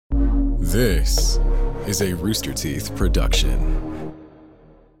This is a Rooster Teeth production.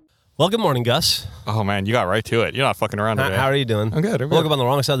 Well, good morning, Gus. Oh, man, you got right to it. You're not fucking around today. How are you doing? I'm good. Woke up on the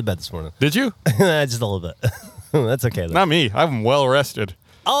wrong side of the bed this morning. Did you? Just a little bit. That's okay, though. Not me. I'm well rested.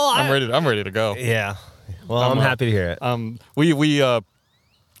 Oh, I'm ready to go. Yeah. Well, I'm happy to hear it.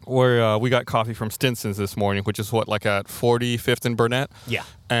 We got coffee from Stinson's this morning, which is like at 45th and Burnett. Yeah.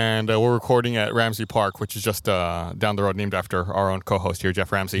 And we're recording at Ramsey Park, which is just down the road, named after our own co-host here,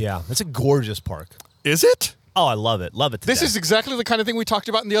 Jeff Ramsey. Yeah. It's a gorgeous park. Is it? Oh, I love it. Love it to This death. is exactly the kind of thing we talked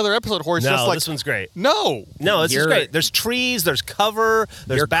about in the other episode, where it's No, just like... this one's great. No, this is great. There's trees, there's cover,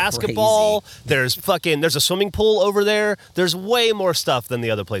 there's basketball, there's a swimming pool over there. There's way more stuff than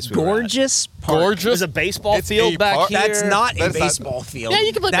the other place we were at. Gorgeous park. Gorgeous. There's a baseball It's field a back park. here. That's not a That's not- baseball field. Yeah,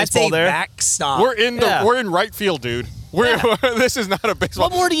 you can play That's baseball a there. backstop. we're in right field, dude. This is not a baseball.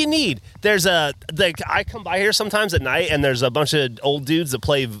 What more do you need? There's I come by here sometimes at night, and there's a bunch of old dudes that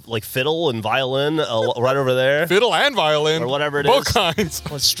play like fiddle and violin right over there. Fiddle and violin. Or whatever it Both is. kinds.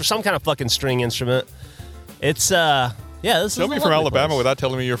 Well, it's some kind of fucking string instrument. It's this is Tell me a from lovely Alabama place. without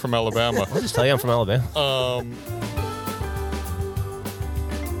telling me you're from Alabama. I'll just tell you I'm from Alabama.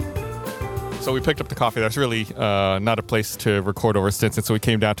 So we picked up the coffee. That's really not a place to record over Stinson, so we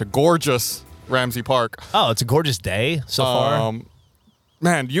came down to gorgeous Ramsey Park. Oh, it's a gorgeous day so far.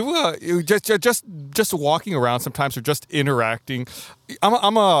 Man, you just walking around sometimes, or just interacting.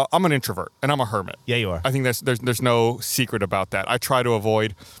 I'm an introvert and I'm a hermit. Yeah, you are. I think there's no secret about that. I try to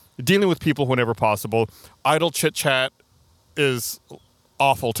avoid dealing with people whenever possible. Idle chit chat is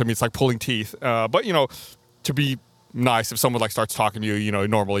awful to me. It's like pulling teeth. But to be nice, if someone starts talking to you,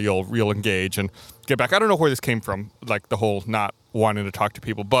 normally you'll engage and get back. I don't know where this came from, like the whole not wanting to talk to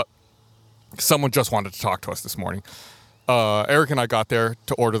people, but someone just wanted to talk to us this morning. Eric and I got there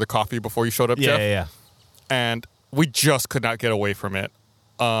to order the coffee before you showed up, Jeff. Yeah. And we just could not get away from it.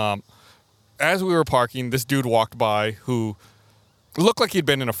 As we were parking, this dude walked by who looked like he'd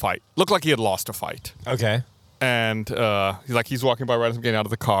been in a fight, looked like he had lost a fight. Okay. And he's walking by right as I'm getting out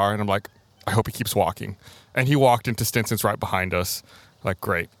of the car, and I'm like, I hope he keeps walking. And he walked into Stinson's right behind us. Like,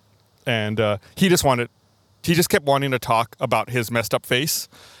 great. And he just kept wanting to talk about his messed up face.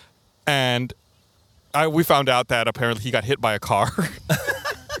 And we found out that apparently he got hit by a car.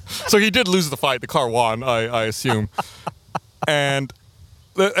 So he did lose the fight. The car won, I assume. And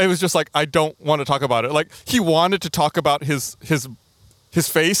it was just like, I don't want to talk about it. Like, he wanted to talk about his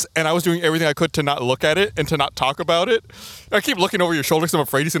face, and I was doing everything I could to not look at it and to not talk about it. I keep looking over your shoulder because I'm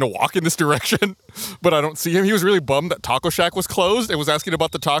afraid he's going to walk in this direction, but I don't see him. He was really bummed that Taco Shack was closed and was asking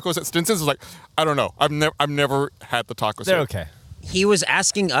about the tacos at Stinson's. I was like, I don't know. I've never had the tacos. They're here. okay. He was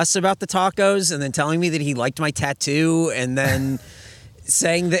asking us about the tacos and then telling me that he liked my tattoo and then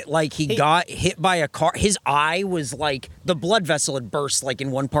saying that he got hit by a car. His eye was the blood vessel had burst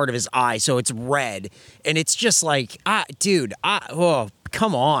in one part of his eye, so it's red. And it's just dude,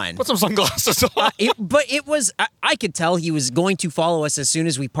 come on. Put some sunglasses on. I could tell he was going to follow us as soon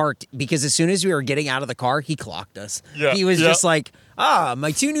as we parked, because as soon as we were getting out of the car, he clocked us. Yeah, he was just my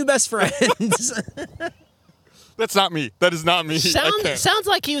two new best friends. That's not me. That is not me. Sounds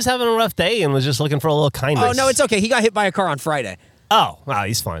like he was having a rough day and was just looking for a little kindness. Oh, no, it's okay. He got hit by a car on Friday. Oh, wow,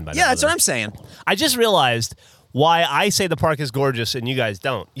 he's fine by now. Yeah, that's then. what I'm saying. I just realized why I say the park is gorgeous and you guys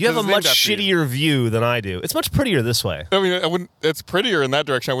don't. You have a It's named much after shittier view than I do. It's much prettier this way. I mean, it's prettier in that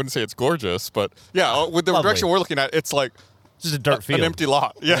direction. I wouldn't say it's gorgeous, but yeah, with the Lovely. direction we're looking at, it's like Just a dirt field. an empty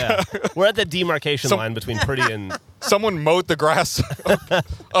lot. Yeah. We're at the demarcation line between pretty and... Someone mowed the grass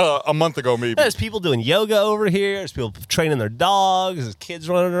a month ago, maybe. There's people doing yoga over here. There's people training their dogs. There's kids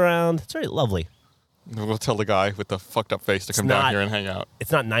running around. It's very lovely. We'll tell the guy with the fucked up face to come down here and hang out.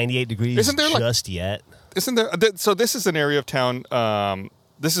 It's not 98 degrees Isn't there, just yet. Isn't there? So this is an area of town.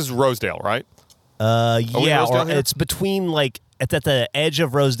 This is Rosedale, right? Yeah, Rosedale or here? it's between it's at the edge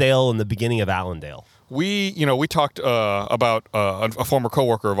of Rosedale and the beginning of Allendale. We talked about a former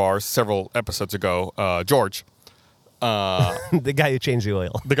coworker of ours several episodes ago, George. The guy who changed the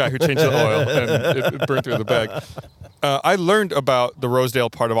oil. The guy who changed the oil and it burned through the bag. I learned about the Rosedale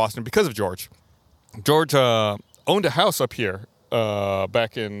part of Austin because of George. George owned a house up here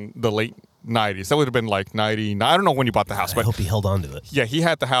back in the late 90s. That would have been 99. I don't know when he bought the house, I but hope he held on to it. yeah, he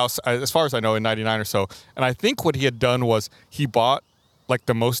had the house, as far as I know, in 99 or so. And I think what he had done was he bought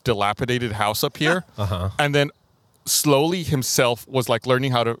the most dilapidated house up here. And then slowly himself was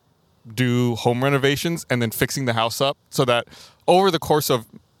learning how to do home renovations and then fixing the house up, so that over the course of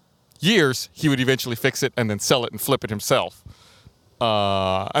years, he would eventually fix it and then sell it and flip it himself.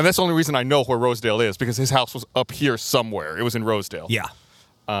 And that's the only reason I know where Rosedale is, because his house was up here somewhere. It was in Rosedale. Yeah.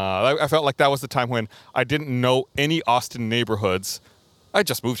 I felt like that was the time when I didn't know any Austin neighborhoods I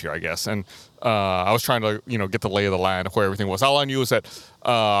just moved here, I guess, and I was trying to, get the lay of the land of where everything was. All I knew was that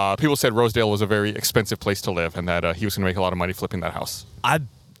people said Rosedale was a very expensive place to live, and that he was going to make a lot of money flipping that house.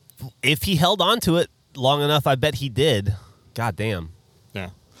 If he held on to it long enough, I bet he did. God damn.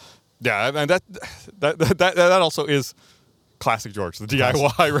 Yeah, and that also is classic George, the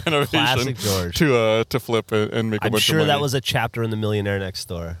DIY renovation Classic George. to flip and make a I'm bunch sure of money. that was a chapter in The Millionaire Next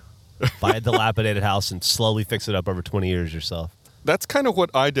Door. Buy a dilapidated house and slowly fix it up over 20 years yourself. That's kind of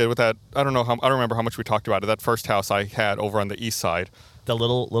what I did with that. I don't remember how much we talked about it. That first house I had over on the east side. The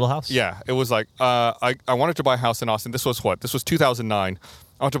little house? Yeah, it was like I wanted to buy a house in Austin. This was 2009.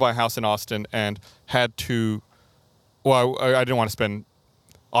 I wanted to buy a house in Austin and had to. Well, I didn't want to spend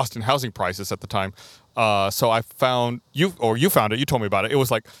Austin housing prices at the time, so I found you found it. You told me about it. It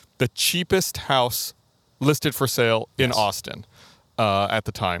was like the cheapest house listed for sale in Austin at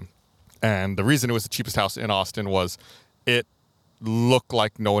the time, and the reason it was the cheapest house in Austin was it looked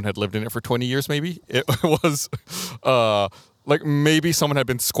like no one had lived in it for 20 years. Maybe it was. Like maybe someone had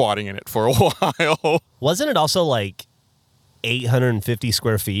been squatting in it for a while. Wasn't it also like 850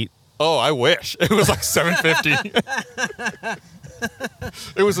 square feet? Oh, I wish. It was like 750.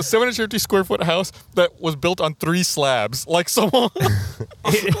 It was a 750 square foot house that was built on 3 slabs. Like someone...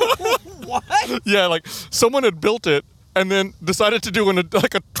 What? Yeah, like someone had built it and then decided to do a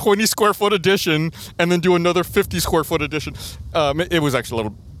 20 square foot addition and then do another 50 square foot addition. It was actually a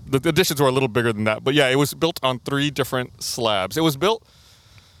little... The additions were a little bigger than that. But yeah, it was built on 3 different slabs. It was built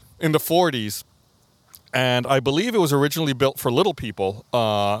in the 40s. And I believe it was originally built for little people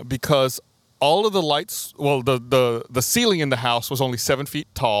because all of the lights, well, the ceiling in the house was only 7 feet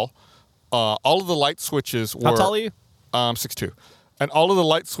tall. All of the light switches were... How tall are you? 6'2". And all of the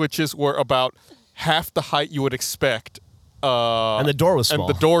light switches were about half the height you would expect. And the door was small.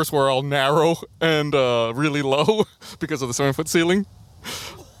 And the doors were all narrow and really low because of the 7-foot ceiling.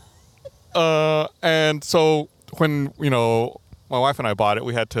 And so when, my wife and I bought it,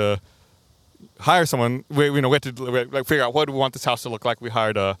 we had to hire someone. We had to figure out what do we want this house to look like. We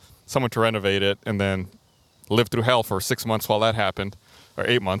hired someone to renovate it and then lived through hell for 6 months while that happened, or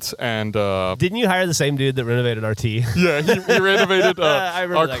 8 months. And didn't you hire the same dude that renovated RT? Yeah, he renovated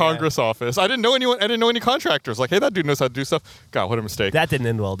our that Congress office. I didn't know anyone. I didn't know any contractors. Like, hey, that dude knows how to do stuff. God, what a mistake. That didn't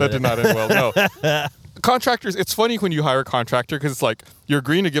end well. That did not end well. No. Contractors, it's funny when you hire a contractor because it's like you're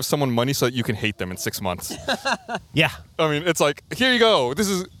agreeing to give someone money so that you can hate them in 6 months. Yeah. I mean, it's like, here you go.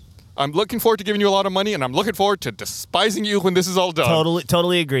 I'm looking forward to giving you a lot of money, and I'm looking forward to despising you when this is all done.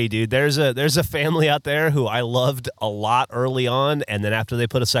 Totally agree, dude. There's a family out there who I loved a lot early on, and then after they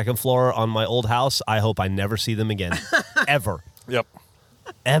put a second floor on my old house, I hope I never see them again. Ever. Yep.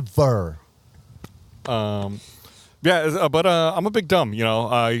 Ever. Yeah, but I'm a big dumb,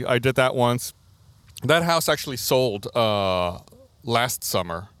 I did that once. That house actually sold last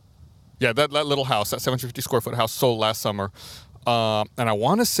summer. Yeah, that little house, that 750 square foot house sold last summer. And I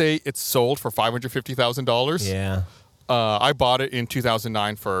want to say it sold for $550,000. Yeah. I bought it in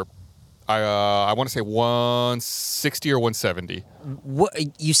 2009 for, I want to say 160 or 170. What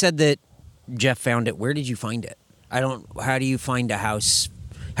you said that Jeff found it. Where did you find it? How do you find a house?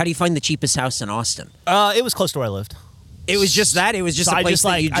 How do you find the cheapest house in Austin? It was close to where I lived. It was just that? It was just So a place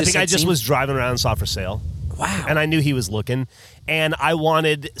that you just I just was driving around and saw for sale. Wow. And I knew he was looking. And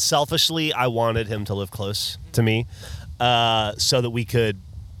selfishly, I wanted him to live close to me so that we could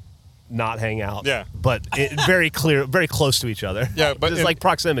not hang out. Yeah. But very close to each other. Yeah, but just like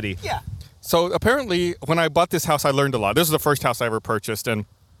proximity. Yeah. So apparently, when I bought this house, I learned a lot. This was the first house I ever purchased, and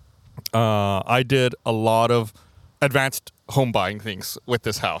I did a lot of advanced home buying things with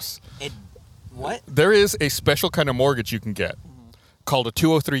this house. What? There is a special kind of mortgage you can get called a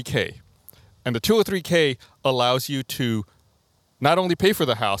 203K. And the 203K allows you to not only pay for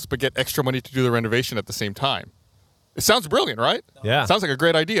the house, but get extra money to do the renovation at the same time. It sounds brilliant, right? Yeah. Sounds like a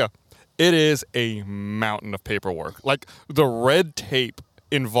great idea. It is a mountain of paperwork. Like, the red tape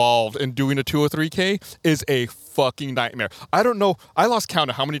involved in doing a 203K is a fucking nightmare. I don't know. I lost count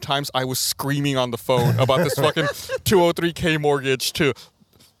of how many times I was screaming on the phone about this fucking 203K mortgage to...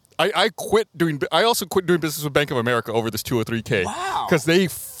 I also quit doing business with Bank of America over this 203K. Wow. Because they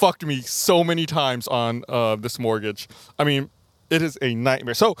fucked me so many times on this mortgage. I mean, it is a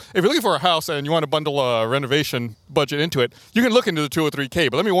nightmare. So if you're looking for a house and you want to bundle a renovation budget into it, you can look into the 203K.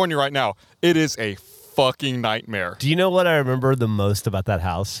 But let me warn you right now, it is a fucking nightmare. Do you know what I remember the most about that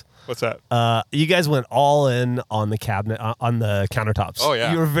house? What's that? You guys went all in on the cabinet, on the countertops. Oh,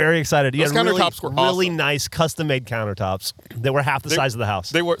 yeah. You were very excited. You Those had countertops were really awesome. nice custom-made countertops that were half the size of the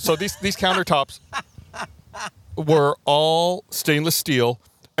house. They were. So these countertops were all stainless steel,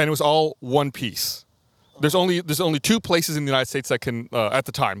 and it was all one piece. there's only two places in the United States that can at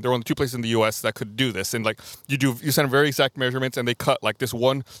the time there were only two places in the U.S. that could do this, and like you send them very exact measurements, and they cut like this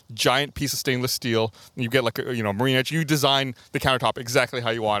one giant piece of stainless steel, and you get like a marine edge. You design the countertop exactly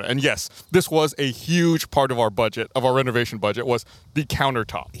how you want it, and yes, this was a huge part of our budget, of our renovation budget, was the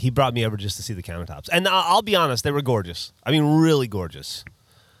countertop. He brought me over just to see the countertops, and I'll be honest, they were gorgeous. I mean, really gorgeous.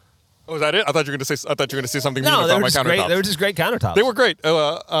 Oh, is that it? I thought you were going to say something No, mean they about were my just countertops. great. They were just great countertops. They were great.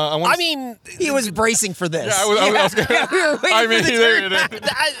 I mean, He was bracing for this. Yeah, I was gonna, we were waiting I mean, for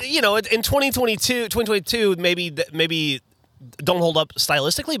the turn. in 2022, maybe don't hold up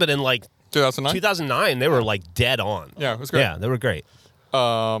stylistically, but in like 2009. 2009, they were like dead on. Yeah, it was great. Yeah, they were great.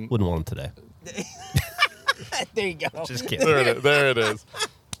 Wouldn't want them today. There you go. Just kidding. There it is.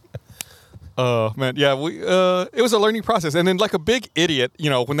 Oh man, yeah, it was a learning process, and then like a big idiot,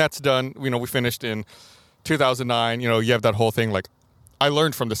 when that's done, we finished in 2009. You have that whole thing like, I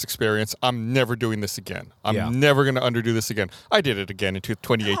learned from this experience. I'm never doing this again. I'm never going to underdo this again. I did it again in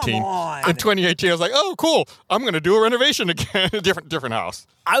 2018. Come on. In 2018, I was like, oh, cool. I'm going to do a renovation again, different house.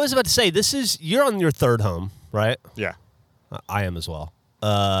 I was about to say, you're on your third home, right? Yeah. I am as well.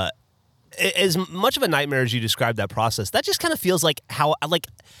 As much of a nightmare as you described that process, that just kind of feels like how, like,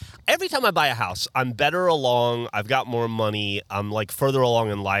 every time I buy a house, I'm better along, I've got more money, I'm like further along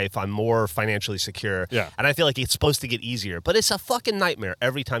in life, I'm more financially secure. Yeah. And I feel like it's supposed to get easier, but it's a fucking nightmare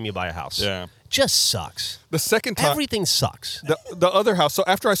every time you buy a house. Yeah. Just sucks. The second time. Everything sucks. The other house, so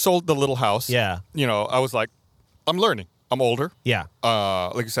after I sold the little house, Yeah. I was like, I'm learning. I'm older. Yeah.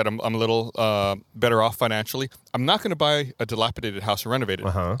 Like you said, I'm a little better off financially. I'm not going to buy a dilapidated house and renovate it.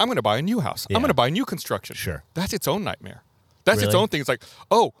 Uh-huh. I'm going to buy a new house. Yeah. I'm going to buy new construction. Sure. That's its own nightmare. That's its Really? own thing. It's like,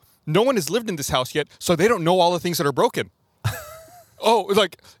 oh, no one has lived in this house yet, so they don't know all the things that are broken. Oh,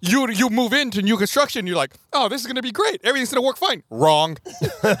 like you move into new construction, you're like, oh, this is going to be great. Everything's going to work fine. Wrong.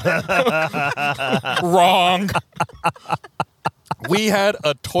 Wrong. We had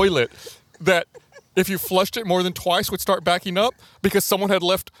a toilet that, if you flushed it more than twice, would start backing up because someone had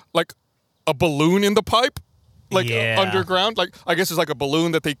left like a balloon in the pipe, like Yeah. underground. Like I guess it's like a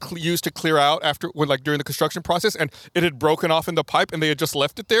balloon that they used to clear out during the construction process, and it had broken off in the pipe, and they had just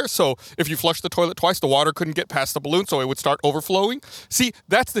left it there. So if you flushed the toilet twice, the water couldn't get past the balloon, so it would start overflowing. See,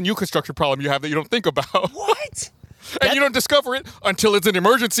 that's the new construction problem you have that you don't think about. What? And you don't discover it until it's an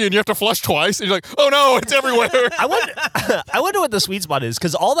emergency and you have to flush twice. And you're like, oh no, it's everywhere. I wonder what the sweet spot is,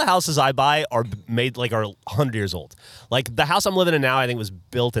 because all the houses I buy are made like are 100 years old. Like the house I'm living in now, I think was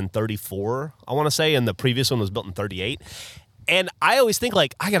built in 34, I want to say, and the previous one was built in 38. And I always think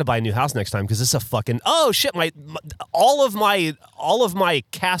like, I got to buy a new house next time because it's a fucking, oh shit, all of my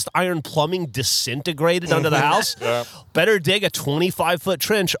cast iron plumbing disintegrated under the house. Yeah. Better dig a 25-foot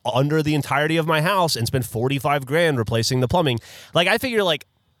trench under the entirety of my house and spend $45,000 replacing the plumbing. Like I figure like,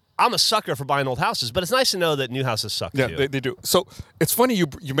 I'm a sucker for buying old houses, but it's nice to know that new houses suck Yeah, too. they do. So it's funny you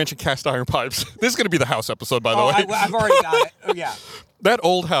mentioned cast iron pipes. This is going to be the house episode, by the way. I've already got it. Oh, yeah. That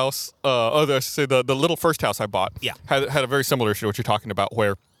old house, the little first house I bought, Yeah. had a very similar issue to what you're talking about,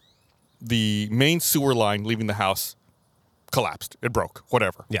 where the main sewer line leaving the house collapsed. It broke,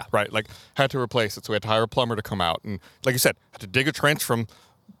 whatever. Yeah. Right? Like, had to replace it, so we had to hire a plumber to come out. And like you said, had to dig a trench from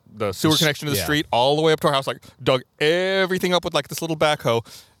the sewer connection to the Yeah. street all the way up to our house, like dug everything up with like this little backhoe.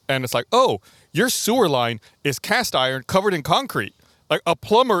 And it's like, oh, your sewer line is cast iron covered in concrete. Like a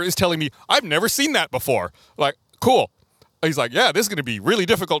plumber is telling me, I've never seen that before. Like, cool. He's like, yeah, this is going to be really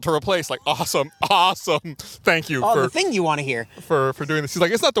difficult to replace. Like, awesome. Thank you Oh, the thing you want to hear. for doing this. He's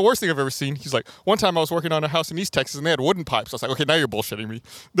like, it's not the worst thing I've ever seen. He's like, one time I was working on a house in East Texas and they had wooden pipes. I was like, okay, now you're bullshitting me.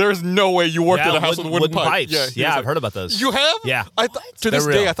 There is no way you worked at a house with wooden pipes. pipes. he Yeah, was I've like, heard about those. You have? Yeah. To this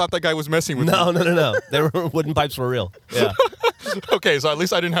They're day, real. I thought that guy was messing with me. No. They were wooden pipes were real. Yeah. Okay, so at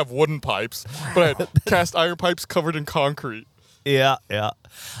least I didn't have wooden pipes, but I had cast iron pipes covered in concrete. Yeah.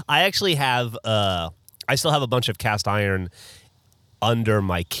 I actually have I still have a bunch of cast iron under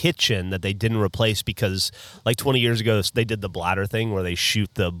my kitchen that they didn't replace because like 20 years ago they did the bladder thing where they shoot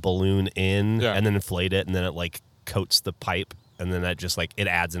the balloon in Yeah. and then inflate it and then it like coats the pipe and then that just like it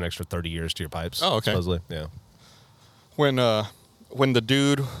adds an extra 30 years to your pipes. Oh, okay. Supposedly. Yeah. When the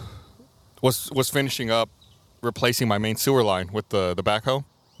dude was finishing up replacing my main sewer line with the backhoe,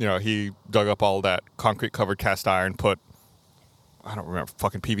 he dug up all that concrete covered cast iron, put, I don't remember,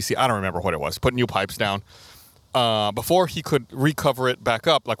 fucking PVC, I don't remember what it was, put new pipes down. Before he could recover it back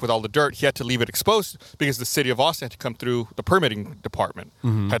up, like with all the dirt, he had to leave it exposed because the city of Austin had to come through, the permitting department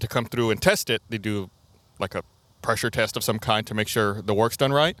had to come through and test it. They do like a pressure test of some kind to make sure the work's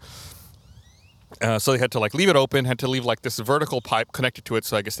done right. So they had to like leave it open, had to leave like this vertical pipe connected to it,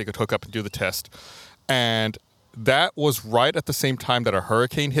 so I guess they could hook up and do the test. And that was right at the same time that a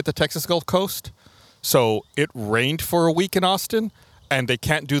hurricane hit the Texas Gulf Coast. So it rained for a week in Austin, and they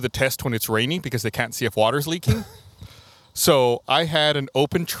can't do the test when it's raining because they can't see if water's leaking. So I had an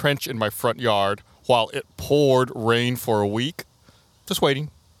open trench in my front yard while it poured rain for a week, just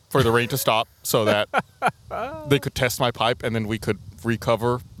waiting for the rain to stop so that they could test my pipe, and then we could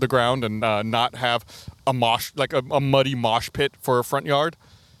recover the ground and not have a mosh, like a muddy mosh pit for a front yard.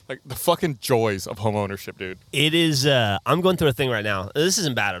 Like the fucking joys of home ownership, dude. It is. I'm going through a thing right now. This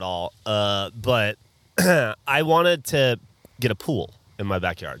isn't bad at all. But I wanted to get a pool in my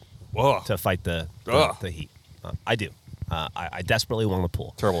backyard Ugh. to fight the heat. I do. I desperately want a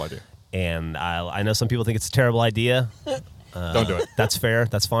pool. Terrible idea. And I know some people think it's a terrible idea. Don't do it. That's fair.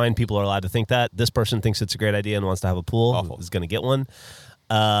 That's fine. People are allowed to think that. This person thinks it's a great idea and wants to have a pool. Awful. Is going to get one.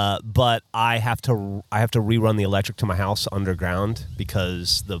 But I have to rerun the electric to my house underground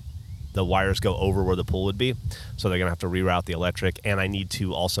because the wires go over where the pool would be. So they're going to have to reroute the electric, and I need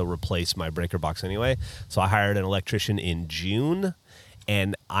to also replace my breaker box anyway. So I hired an electrician in June,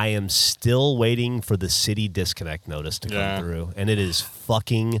 and I am still waiting for the city disconnect notice to come through. And it is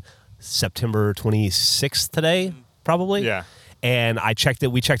fucking September 26th today, probably. Yeah. And I checked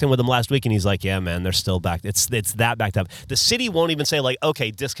it. We checked in with him last week, and he's like, "Yeah, man, they're still back. It's that backed up. The city won't even say like,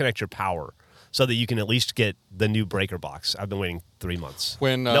 okay, disconnect your power, so that you can at least get the new breaker box." I've been waiting 3 months.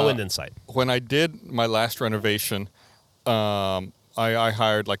 No end in sight. When I did my last renovation, I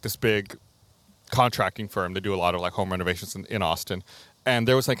hired like this big contracting firm. They do a lot of like home renovations in Austin, and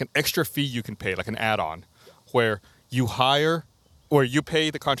there was like an extra fee you can pay, like an add-on, where you pay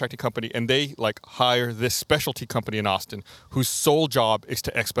the contracting company, and they like hire this specialty company in Austin whose sole job is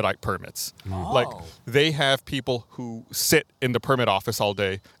to expedite permits. Like they have people who sit in the permit office all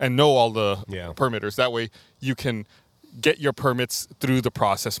day and know all the permitters. That way you can get your permits through the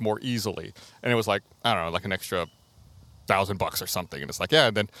process more easily. And it was like, I don't know, like an extra $1,000 or something. And it's like, yeah,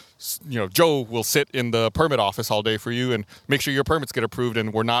 and then, Joe will sit in the permit office all day for you and make sure your permits get approved,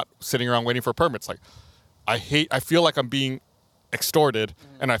 and we're not sitting around waiting for permits. Like, I feel like I'm being extorted,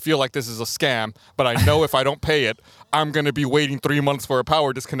 and I feel like this is a scam, but I know if I don't pay it, I'm going to be waiting 3 months for a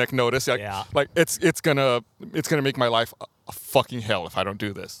power disconnect notice. Like it's going to make my life a fucking hell if I don't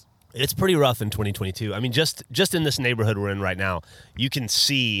do this. It's pretty rough in 2022. I mean, just in this neighborhood we're in right now, you can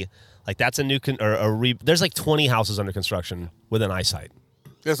see like that's a new there's like 20 houses under construction within eyesight.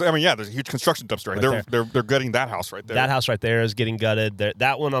 Yes, I mean, there's a huge construction dumpster right there. They're gutting that house right there. That house right there is getting gutted.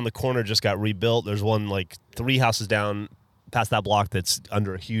 That one on the corner just got rebuilt. There's one like 3 houses down past that block that's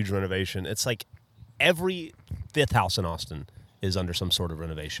under a huge renovation. It's like every 5th house in Austin is under some sort of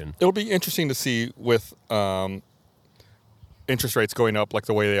renovation. It'll be interesting to see with interest rates going up like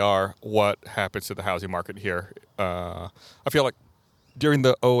the way they are, what happens to the housing market here. I feel like during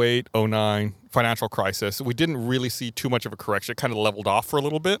the 08, 09 financial crisis, we didn't really see too much of a correction. It kind of leveled off for a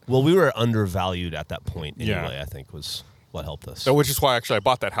little bit. Well, we were undervalued at that point anyway, I think was what helped us. Which is why actually I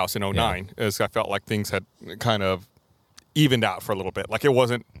bought that house in 09, is I felt like things had kind of evened out for a little bit. Like it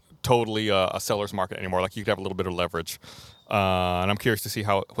wasn't totally a seller's market anymore. Like you could have a little bit of leverage. And I'm curious to see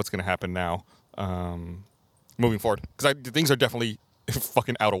what's going to happen now moving forward. Because things are definitely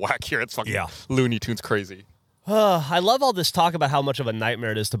fucking out of whack here. It's fucking Looney Tunes crazy. I love all this talk about how much of a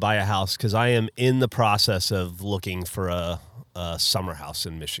nightmare it is to buy a house, because I am in the process of looking for a summer house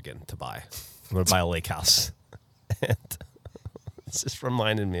in Michigan to buy. I'm going to buy a lake house. And it's just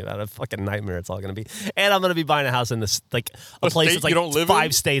reminded me about a fucking nightmare it's all going to be. And I'm going to be buying a house in this, like, a place that's like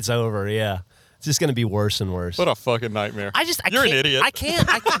 5 states over. Yeah. It's just going to be worse and worse. What a fucking nightmare. You're an idiot. I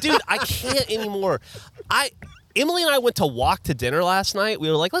can't anymore. Emily and I went to walk to dinner last night. We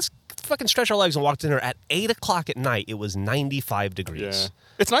were like, let's fucking stretch our legs and walk to dinner. At 8 o'clock at night, it was 95 degrees. Yeah.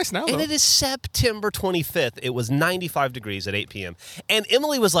 It's nice now, though. And it is September 25th. It was 95 degrees at 8 p.m. And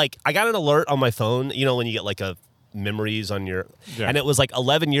Emily was like, I got an alert on my phone, when you get like a memories on your, and it was like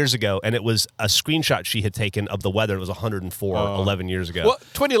 11 years ago, and it was a screenshot she had taken of the weather. It was 104 11 years ago. Well,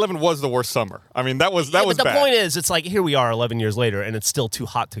 2011 was the worst summer. I mean, that was but bad. The point is, it's like, here we are 11 years later, and it's still too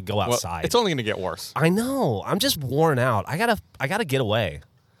hot to go outside. Well, it's only going to get worse. I know. I'm just worn out. I gotta get away.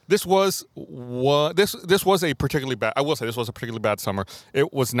 This was a particularly bad. I will say this was a particularly bad summer.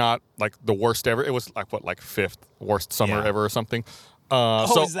 It was not like the worst ever. It was like 5th worst summer ever or something.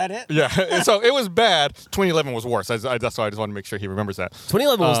 Is that it? Yeah. So it was bad. 2011 was worse. That's why I just wanted to make sure he remembers that.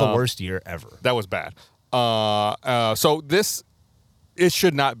 2011 was the worst year ever. That was bad. So it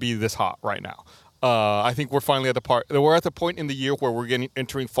should not be this hot right now. I think we're finally at the point in the year where we're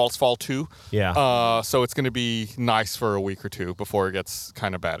entering false fall 2. Yeah. So it's going to be nice for a week or two before it gets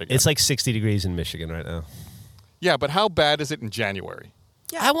kind of bad again. It's like 60 degrees in Michigan right now. Yeah, but how bad is it in January?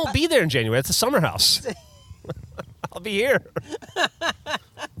 Yeah, I won't be there in January. It's a summer house. I'll be here.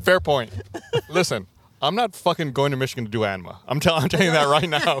 Fair point. Listen, I'm not fucking going to Michigan to do ANMA. I'm telling you that right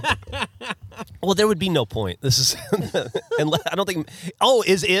now. Well, there would be no point. This is, and I don't think. Oh,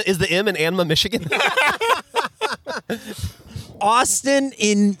 is the M in Anma, Michigan? Austin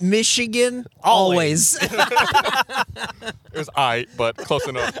in Michigan, always. It was but close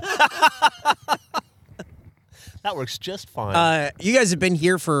enough. That works just fine. You guys have been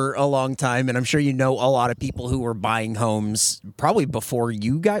here for a long time, and I'm sure you know a lot of people who were buying homes probably before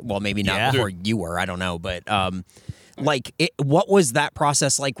you guys. Well, maybe not before you were. I don't know, but what was that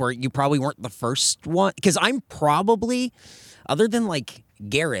process like? Where you probably weren't the first one? Because I'm probably, other than like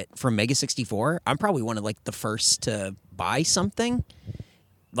Garrett from Mega 64, I'm probably one of like the first to buy something.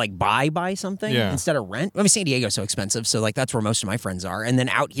 Like buy something instead of rent. I mean, San Diego's so expensive, so like that's where most of my friends are. And then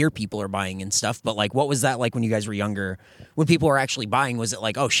out here, people are buying and stuff. But like, what was that like when you guys were younger? When people were actually buying, was it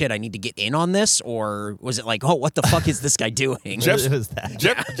like, oh shit, I need to get in on this, or was it like, oh, what the fuck is this guy doing? Jeff's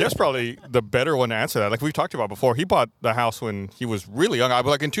probably the better one to answer that. Like we've talked about before, he bought the house when he was really young.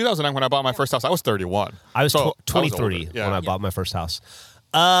 Like in 2009 when I bought my first house, I was 31. I was 23 when I bought my first house.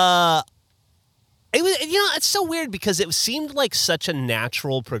 It was, it's so weird because it seemed like such a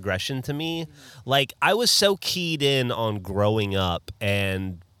natural progression to me. Like I was so keyed in on growing up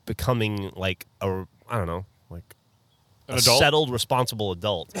and becoming like a settled, responsible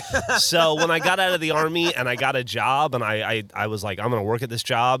adult. So when I got out of the army and I got a job and I was like, I'm going to work at this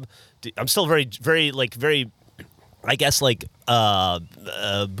job. I'm still very, very, I guess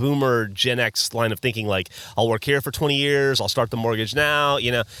boomer Gen X line of thinking, like I'll work here for 20 years. I'll start the mortgage now,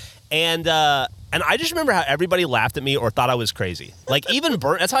 And I just remember how everybody laughed at me or thought I was crazy. Like even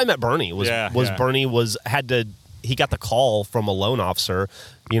that's how I met Bernie. Bernie he got the call from a loan officer,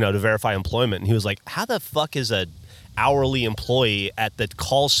 to verify employment, and he was like, "How the fuck is a hourly employee at the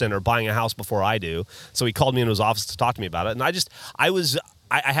call center buying a house before I do?" So he called me into his office to talk to me about it, and I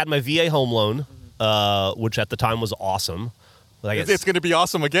had my VA home loan, which at the time was awesome. It's going to be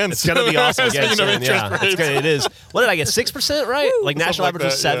awesome again. It's going to be awesome again. It is. What did I get? 6%, right? Like national average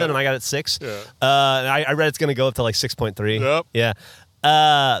was 7, and I got it 6. Yeah. I read it's going to go up to like 6.3. Yep. Yeah.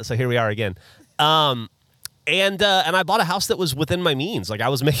 So here we are again. And I bought a house that was within my means. Like I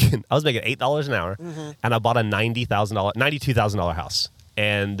was making $8 an hour, and I bought a $92,000 house.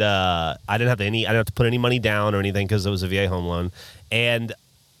 And I didn't have to put any money down or anything because it was a VA home loan, and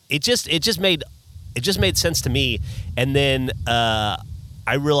it just made sense to me. And then I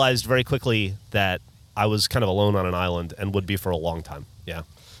realized very quickly that I was kind of alone on an island and would be for a long time. Yeah.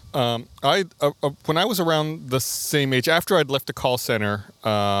 When I was around the same age, after I'd left the call center,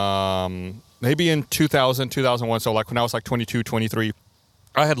 maybe in 2000, 2001, so like when I was like 22, 23,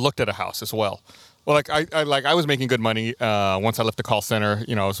 I had looked at a house as well. Well, I was making good money once I left the call center.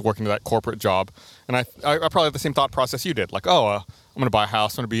 I was working that corporate job, and I probably had the same thought process you did. Like, I'm going to buy a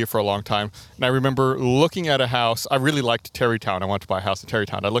house. I'm going to be here for a long time. And I remember looking at a house. I really liked Terrytown. I wanted to buy a house in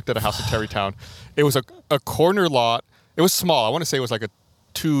Terrytown. I looked at a house in Terrytown. It was a corner lot. It was small. I want to say it was like a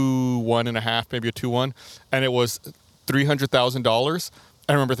 2.1.5, maybe a 2.1, and it was $300,000.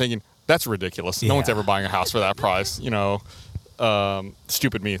 I remember thinking, that's ridiculous. No one's ever buying a house for that price.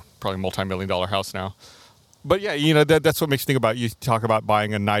 Stupid me, probably multi-million-dollar house now. But yeah, that's what makes you think about, you talk about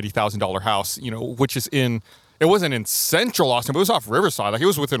buying a $90,000 house, which is it wasn't in central Austin, but it was off Riverside. Like it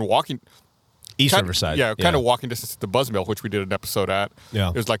was within East Riverside. Yeah, kind of walking distance to the Buzz Mill, which we did an episode at. Yeah.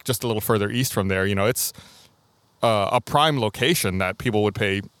 It was like just a little further east from there. It's a prime location that people would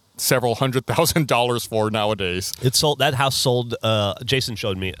pay several $100,000 for nowadays. That house sold, Jason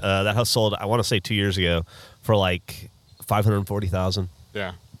showed me, that house sold, I want to say 2 years ago, for like $540,000.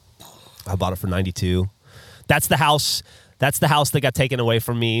 Yeah. I bought it for $92,000. That's the house that got taken away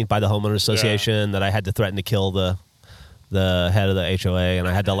from me by the homeowners association, that I had to threaten to kill the head of the HOA, and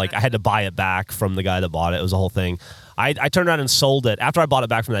I had to buy it back from the guy that bought it. It was a whole thing. I turned around and sold it after I bought it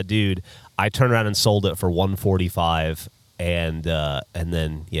back from that dude. I turned around and sold it for $145,000, and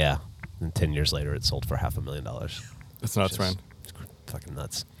then and 10 years later it sold for $500,000. That's nuts, man. It's fucking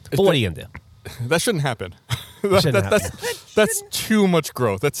nuts. But what are you gonna do? That shouldn't happen. That's too much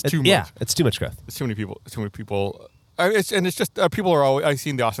growth. That's too much. Yeah, it's too much growth. It's too many people. It's just people are always. I've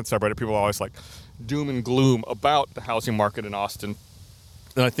seen the Austin subreddit. People are always like doom and gloom about the housing market in Austin,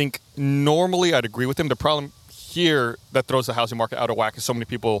 and I think normally I'd agree with them. The problem here that throws the housing market out of whack is so many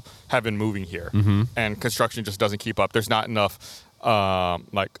people have been moving here, and construction just doesn't keep up. There's not enough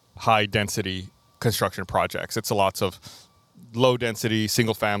high density construction projects. It's lots of low density,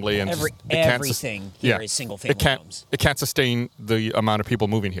 single family, and everything here is single family homes. It can't sustain the amount of people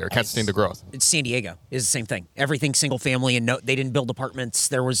moving here. It can't sustain the growth. It's San Diego is the same thing. Everything single family, and they didn't build apartments.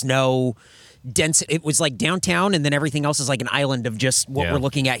 There was no dense. It was like downtown, and then everything else is like an island of just what Yeah. we're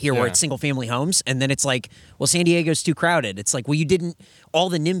looking at here, where it's single family homes. And then it's like, well, San Diego's too crowded. It's like, well, you didn't. All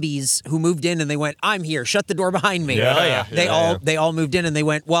the NIMBYs who moved in and they went, I'm here. Shut the door behind me. Yeah. They all moved in and they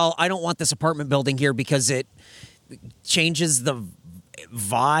went, well, I don't want this apartment building here because it changes the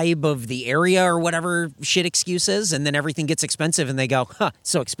vibe of the area or whatever shit excuse is, and then everything gets expensive and they go,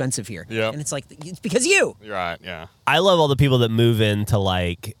 so expensive here. Yep. And it's like, it's because of you. You're right. Yeah. I love all the people that move into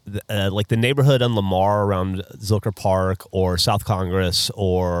like the neighborhood on Lamar around Zilker Park or South Congress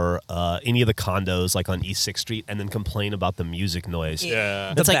or any of the condos like on East 6th Street and then complain about the music noise.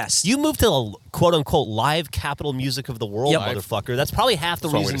 Yeah. The It's like, best. you moved to the quote unquote live capital music of the world, Yep. motherfucker. That's probably half the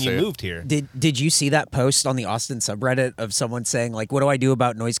That's one way reason to you say it. moved here. Did you see that post on the Austin subreddit of someone saying like, what do I do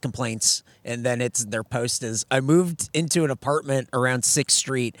about noise complaints? And then their post is, I moved into an apartment around 6th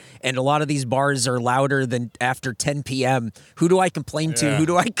Street and a lot of these bars are louder than after 10 p.m. Who do I complain to? Yeah. Who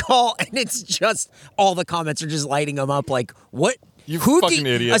do I call? And it's just, all the comments are just lighting them up like, what? You who fucking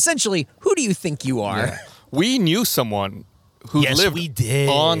idiot. Essentially, who do you think you are? We knew someone who Yes, lived we did.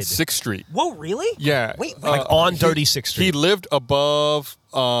 on 6th Street. Whoa, really? Yeah. Wait, Like on he- 36th Street. He lived above,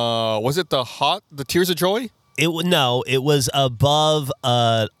 was it the Tears of Joy? It was above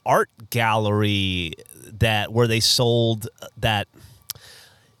an art gallery where they sold that.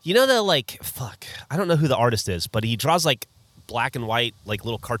 You know that I don't know who the artist is, but he draws like black and white like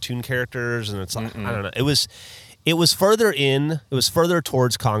little cartoon characters, and it's like, I don't know. It was further in. It was further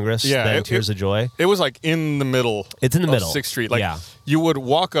towards Congress than Tears of Joy. It was like in the middle. It's in the of middle. 6th Street. Like Yeah. you would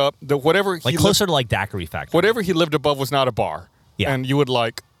walk up whatever he Like closer to like Daiquiri Factory. whatever he lived above was not a bar. Yeah. And you would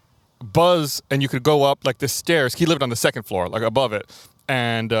like buzz and you could go up like the stairs. He lived on the second floor, like above it.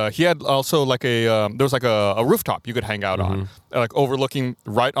 And he had also like there was like a rooftop you could hang out on, like overlooking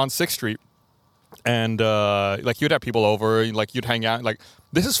right on 6th Street. And like you'd have people over, like you'd hang out. Like,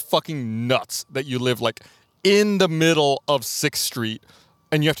 this is fucking nuts that you live like in the middle of 6th Street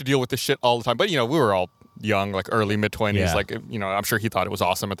and you have to deal with this shit all the time. But we were all young, like early mid-20s. Yeah. Like, I'm sure he thought it was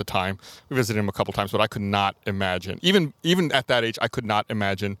awesome at the time. We visited him a couple times, but I could not imagine, even at that age, I could not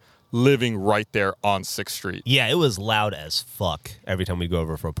imagine living right there on 6th Street. Yeah, it was loud as fuck every time we'd go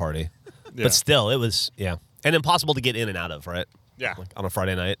over for a party. Yeah. But still, it was and impossible to get in and out of, right? Yeah. Like on a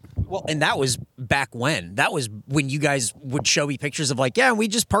Friday night. Well, and that was back when. That was when you guys would show me pictures of like, we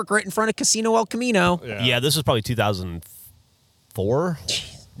just park right in front of Casino El Camino. Yeah, this was probably 2004.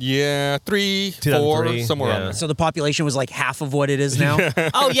 Yeah, 3, 4, 2003, somewhere yeah. around there. So the population was like half of what it is now.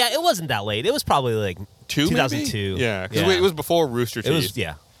 Oh yeah, it wasn't that late. It was probably like 2002. Maybe? Yeah, because it was before Rooster Teeth. It was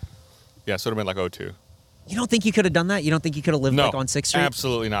yeah. Yeah, so it would have been like 02. You don't think you could have done that? You don't think you could have lived No, like on 6th Street?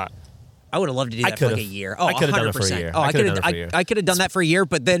 absolutely not. I would have loved to do I that for like a could've. year. I could have done it for a 100%. year. Oh, I I could could have done it for a year. I could have done that for a year,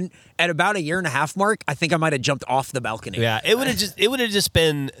 but then at about a year and a half mark, I think I might have jumped off the balcony. Yeah, it would have just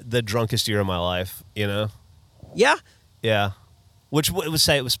been the drunkest year of my life, Yeah. Yeah. Which it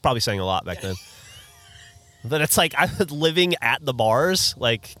was probably saying a lot back then. But it's like I was living at the bars,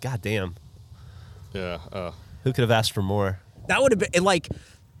 like goddamn. Yeah. Who could have asked for more? That would have been like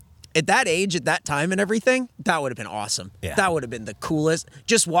at that age, at that time and everything, that would have been awesome. Yeah. That would have been the coolest.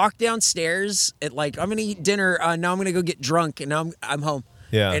 Just walk downstairs at like, I'm going to eat dinner. Now I'm going to go get drunk and now I'm home.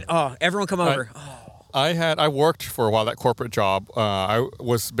 Yeah. And everyone come over. I worked for a while, that corporate job. I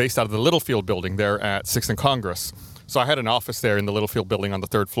was based out of the Littlefield building there at 6th and Congress. So I had an office there in the Littlefield building on the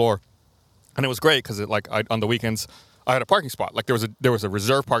 3rd floor. And it was great because on the weekends, I had a parking spot. Like there was a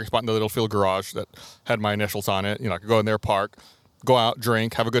reserved parking spot in the Littlefield garage that had my initials on it. I could go in there, park, go out,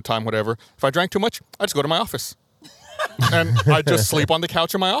 drink, have a good time, whatever. If I drank too much, I'd just go to my office. And I'd just sleep on the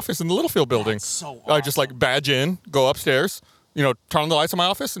couch in my office in the Littlefield building. That's so I'd just like badge in, go upstairs, turn on the lights in my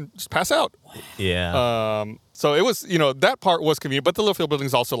office and just pass out. Yeah. So it was, that part was convenient, but the Littlefield building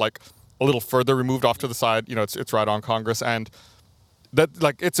is also like a little further removed off to the side. It's right on Congress, and that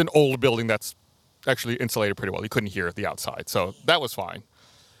like it's an old building that's actually insulated pretty well. You couldn't hear it the outside, so that was fine.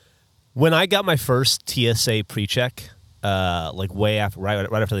 When I got my first TSA pre-check, like way after,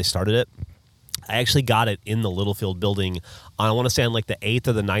 right after they started it, I actually got it in the Littlefield building. I want to say on like the 8th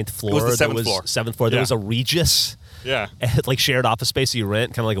or the 9th floor. It was the 7th there was floor. 7th floor. There Yeah. was a Regis. Yeah. Like shared office space you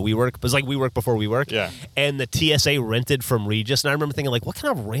rent, kind of like a WeWork. It was like WeWork before WeWork. Yeah. And the TSA rented from Regis. And I remember thinking, like, what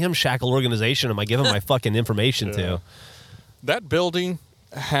kind of ramshackle organization am I giving my fucking information to? That building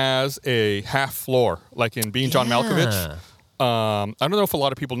has a half floor, like in Being John Malkovich. I don't know if a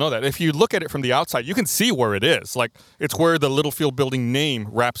lot of people know that. If you look at it from the outside, you can see where it is. Like, it's where the Littlefield building name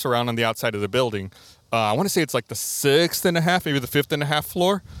wraps around on the outside of the building. I want to say it's like the 6th and a half, maybe the 5th and a half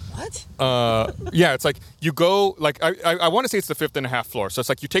floor. What? Yeah, it's like you go, like, I want to say it's the 5th and a half floor. So it's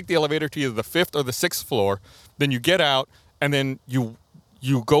like you take the elevator to either the 5th or the 6th floor, then you get out, and then you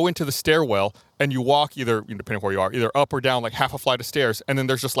you go into the stairwell and you walk either, depending on where you are, either up or down like half a flight of stairs, and then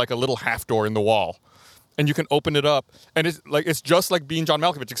there's just like a little half door in the wall. And you can open it up, and it's just like being John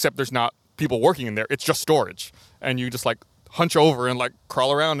Malkovich, except there's not people working in there. It's just storage. And you just like hunch over and like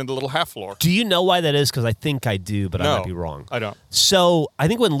crawl around in the little half floor. Do you know why that is? Because I think I do, but I might be wrong. I don't. So I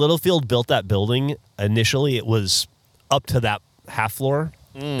think when Littlefield built that building, initially it was up to that half floor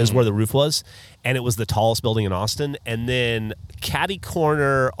is where the roof was. And it was the tallest building in Austin. And then catty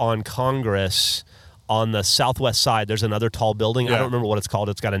corner on Congress on the southwest side, there's another tall building. I don't remember what it's called.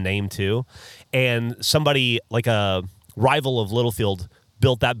 It's got a name too. And somebody, like a rival of Littlefield,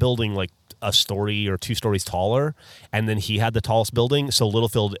 built that building like a story or 2 stories taller, and then he had the tallest building, so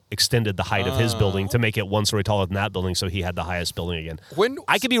Littlefield extended the height of his building to make it 1 story taller than that building, so he had the highest building again.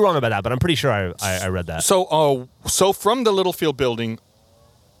 I could be wrong about that, but I'm pretty sure I read that. So from the Littlefield building,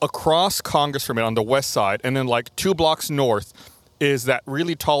 across Congress from it on the west side, and then like 2 blocks north, is that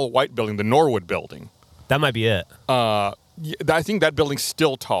really tall white building, the Norwood building. That might be it. I think that building's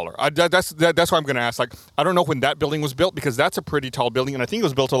still taller. That's why I'm going to ask. Like, I don't know when that building was built, because that's a pretty tall building, and I think it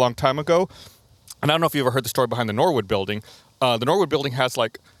was built a long time ago. And I don't know if you ever heard the story behind the Norwood building. The Norwood building has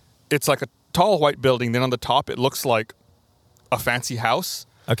it's like a tall white building. Then on the top, it looks like a fancy house.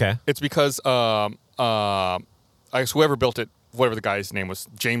 Okay. It's because I guess whoever built it, whatever the guy's name was,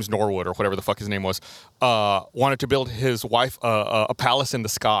 James Norwood or whatever the fuck his name was, wanted to build his wife a palace in the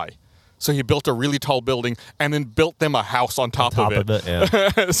sky. So he built a really tall building and then built them a house on top of it.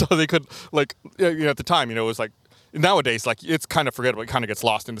 Yeah. So they could, like, at the time, it was like, nowadays, like, it's kind of forgettable. It kind of gets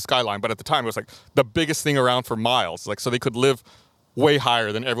lost in the skyline. But at the time, it was like the biggest thing around for miles. Like, so they could live way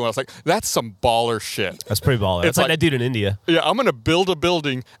higher than everyone else. Like, that's some baller shit. That's pretty baller. It's like that dude in India. Yeah, I'm going to build a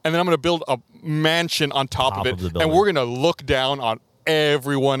building, and then I'm going to build a mansion on top of it. And we're going to look down on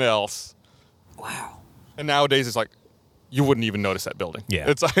everyone else. Wow. And nowadays, it's like, you wouldn't even notice that building. Yeah.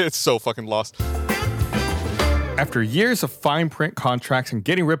 It's so fucking lost. After years of fine print contracts and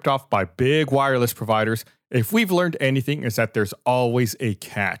getting ripped off by big wireless providers, if we've learned anything, is that there's always a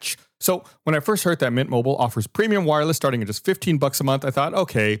catch. So when I first heard that Mint Mobile offers premium wireless starting at just $15 a month, I thought,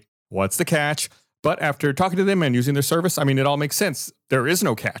 okay, what's the catch? But after talking to them and using their service, it all makes sense. There is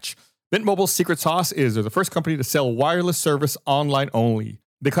no catch. Mint Mobile's secret sauce is they're the first company to sell wireless service online only.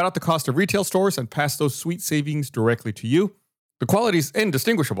 They cut out the cost of retail stores and pass those sweet savings directly to you. The quality's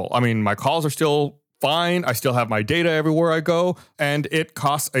indistinguishable. My calls are still fine. I still have my data everywhere I go. And it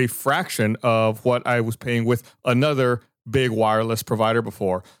costs a fraction of what I was paying with another big wireless provider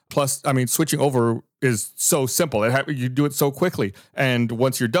before. Plus, switching over is so simple. You do it so quickly. And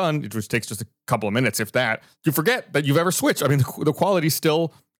once you're done, it just takes just a couple of minutes, if that. You forget that you've ever switched. The quality's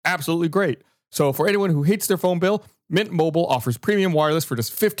still absolutely great. So for anyone who hates their phone bill, Mint Mobile offers premium wireless for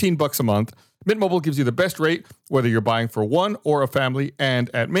just $15 a month. Mint Mobile gives you the best rate, whether you're buying for one or a family. And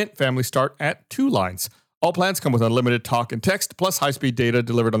at Mint, families start at 2 lines. All plans come with unlimited talk and text, plus high-speed data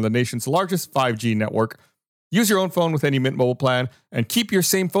delivered on the nation's largest 5G network. Use your own phone with any Mint Mobile plan and keep your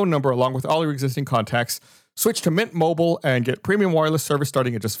same phone number along with all your existing contacts. Switch to Mint Mobile and get premium wireless service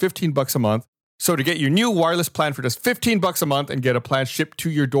starting at just $15 a month. So to get your new wireless plan for just $15 a month and get a plan shipped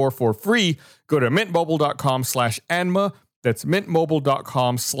to your door for free, go to mintmobile.com/Anma. That's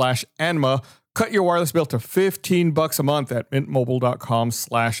mintmobile.com/Anma. Cut your wireless bill to $15 a month at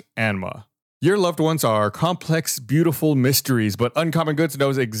mintmobile.com/Anma. Your loved ones are complex, beautiful mysteries, but Uncommon Goods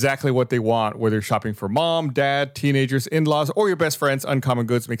knows exactly what they want. Whether you're shopping for mom, dad, teenagers, in-laws, or your best friends, Uncommon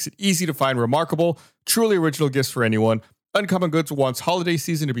Goods makes it easy to find remarkable, truly original gifts for anyone. Uncommon Goods wants holiday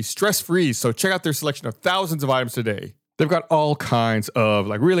season to be stress-free, so check out their selection of thousands of items today. They've got all kinds of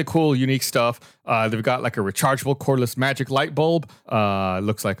really cool, unique stuff. They've got a rechargeable cordless magic light bulb.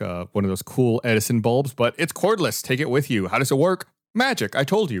 Looks like one of those cool Edison bulbs, but it's cordless. Take it with you. How does it work? Magic, I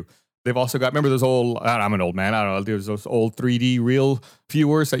told you. They've also got, remember those old, I'm an old man, I don't know, there's those old 3D reel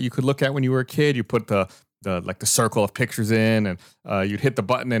viewers that you could look at when you were a kid. You put the circle of pictures in, and you'd hit the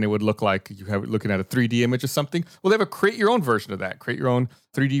button and it would look like you have looking at a 3D image of something. Well, they have a create your own version of that. Create your own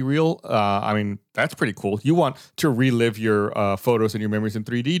 3D reel. That's pretty cool. You want to relive your photos and your memories in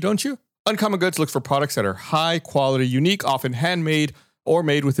 3D, don't you? Uncommon Goods looks for products that are high quality, unique, often handmade or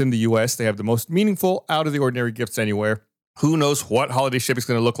made within the U.S. They have the most meaningful, out of the ordinary gifts anywhere. Who knows what holiday shipping is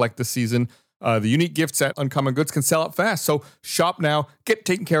going to look like this season? The unique gifts at Uncommon Goods can sell out fast. So shop now, get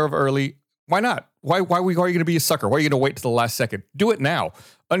taken care of early. Why not? Why are you going to be a sucker? Why are you going to wait to the last second? Do it now.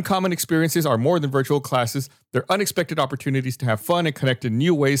 Uncommon experiences are more than virtual classes. They're unexpected opportunities to have fun and connect in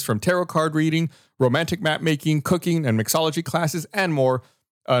new ways, from tarot card reading, romantic map making, cooking, and mixology classes, and more.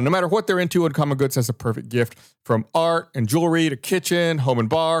 No matter what they're into, Uncommon Goods has a perfect gift. From art and jewelry to kitchen, home and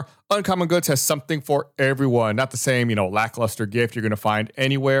bar, Uncommon Goods has something for everyone. Not the same, lackluster gift you're going to find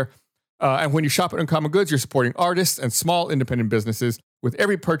anywhere. And when you shop at Uncommon Goods, you're supporting artists and small independent businesses. With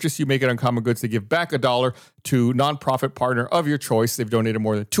every purchase you make at Uncommon Goods, they give back $1 to nonprofit partner of your choice. They've donated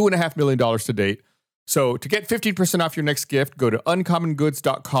more than $2.5 million to date. So to get 15% off your next gift, go to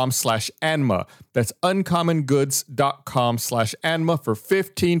uncommongoods.com/Anma. That's uncommongoods.com/Anma for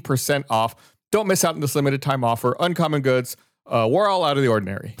 15% off. Don't miss out on this limited time offer. Uncommon Goods, we're all out of the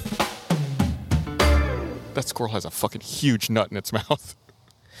ordinary. That squirrel has a fucking huge nut in its mouth.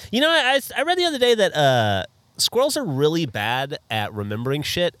 I read the other day that squirrels are really bad at remembering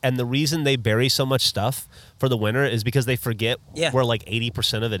shit, and the reason they bury so much stuff for the winter is because they forget where like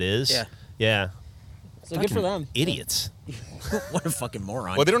 80% of it is. Yeah. So good for them. Idiots. What a fucking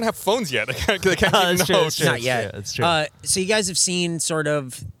moron. Well, they don't have phones yet. They can't even know. Not yet. That's true. So you guys have seen sort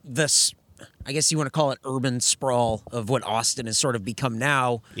of this, I guess you want to call it urban sprawl of what Austin has sort of become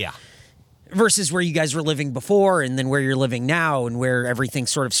now. Yeah. Versus where you guys were living before and then where you're living now and where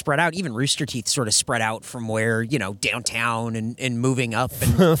everything's sort of spread out. Even Rooster Teeth sort of spread out from where, downtown and moving up.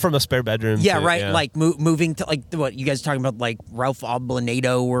 And from a spare bedroom. Yeah, right. Yeah. Like moving to like what you guys are talking about, like Ralph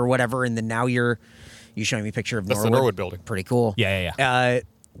Ablanado or whatever. And then now you showing me a picture of That's Norwood. the Norwood building. Pretty cool. Yeah.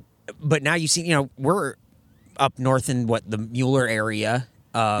 But now you see, we're up north in the Mueller area,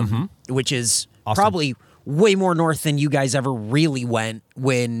 which is Austin. Probably way more north than you guys ever really went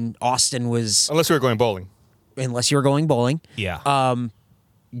when Austin was. Unless we were going bowling. Unless you were going bowling. Yeah.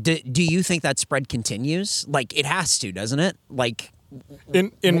 Do you think that spread continues? Like, it has to, doesn't it? Like,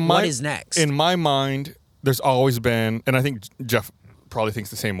 what is next? In my mind, there's always been, and I think Jeff probably thinks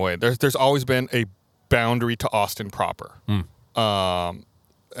the same way, there's always been a boundary to Austin proper.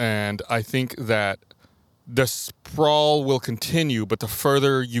 And I think that the sprawl will continue, but the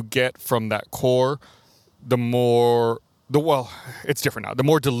further you get from that core, it's different now. The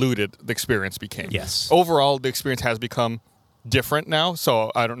more diluted the experience became. Yes. Overall, the experience has become different now,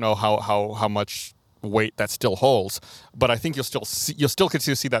 so I don't know how much weight that still holds. But I think you'll still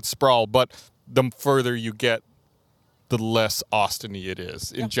continue to see that sprawl, but the further you get, the less Austin-y it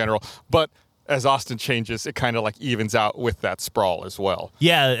is in general. But as Austin changes, it kind of like evens out with that sprawl as well.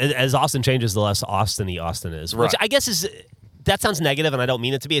 Yeah, as Austin changes, the less Austin-y Austin is. Which I guess is... That sounds negative, and I don't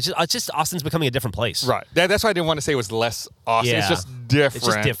mean it to be. It's just Austin's becoming a different place. Right. That's why I didn't want to say it was less Austin. Yeah. It's just different. It's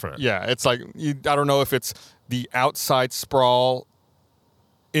just different. Yeah. It's like, I don't know if it's the outside sprawl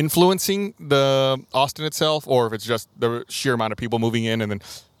influencing the Austin itself, or if it's just the sheer amount of people moving in and then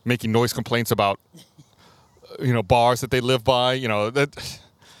making noise complaints about, bars that they live by. That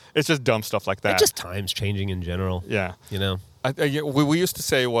it's just dumb stuff like that. It's just times changing in general. Yeah. We used to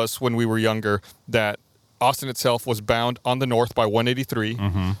say was when we were younger that Austin itself was bound on the north by 183,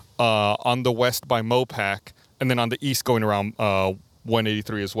 on the west by Mopac, and then on the east going around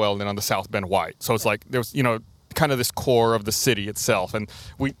 183 as well, and then on the south Bend White. So it's like there's kind of this core of the city itself, and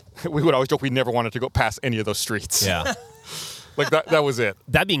we would always joke we never wanted to go past any of those streets. Yeah. Like that was it.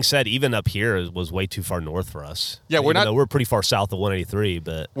 That being said, even up here was way too far north for us. Yeah, we're pretty far south of 183,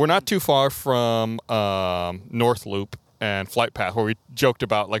 but we're not too far from North Loop and Flight Path, where we joked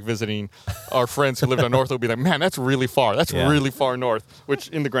about like visiting our friends who lived on North Loop, be like, man, that's really far. That's really far north, which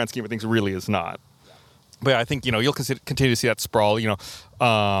in the grand scheme of things really is not. But yeah, I think, you'll continue to see that sprawl,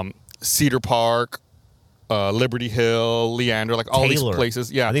 Cedar Park, Liberty Hill, Leander, like all Taylor. These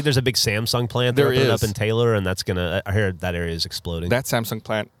places. Yeah. I think there's a big Samsung plant There opening is. up in Taylor, and that's I heard that area is exploding. That Samsung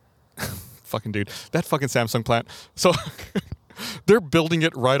plant, fucking dude, that fucking Samsung plant. So they're building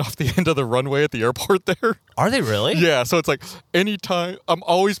it right off the end of the runway at the airport there. Are they really? Yeah, so it's like anytime, I'm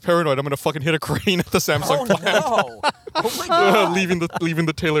always paranoid I'm going to fucking hit a crane at the Samsung plant. No. Oh my God. leaving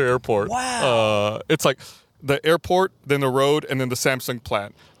the Taylor airport. Wow. It's like the airport, then the road, and then the Samsung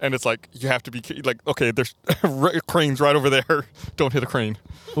plant. And it's like, you have to be like, okay, there's cranes right over there. Don't hit a crane.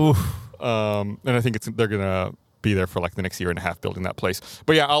 Oof. And I think they're going to be there for like the next year and a half building that place.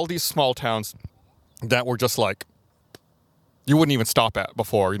 But yeah, all these small towns that were just like, you wouldn't even stop at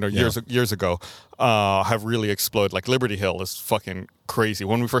before, years ago, have really exploded. Like Liberty Hill is fucking crazy.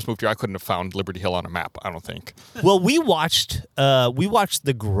 When we first moved here, I couldn't have found Liberty Hill on a map, I don't think. Well, we watched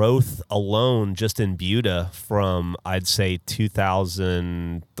the growth alone just in Buda from, I'd say,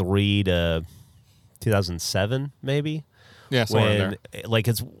 2003 to 2007, maybe. Yeah, somewhere in there.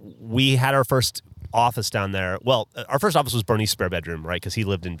 We had our first office down there. Well, our first office was Bernie's spare bedroom, right? Because he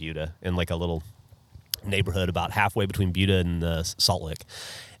lived in Buda in like a little neighborhood about halfway between Buda and Salt Lick.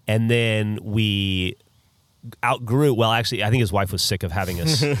 And then we outgrew, well, actually, I think his wife was sick of having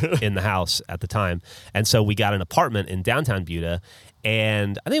us in the house at the time. And so we got an apartment in downtown Buda.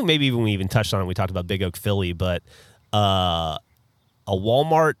 And I think maybe even we even touched on it. We talked about Big Oak, Philly, but a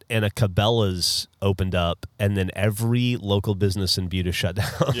Walmart and a Cabela's opened up, and then every local business in Buda shut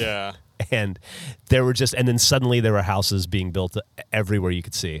down. Yeah. And there were and then suddenly there were houses being built everywhere you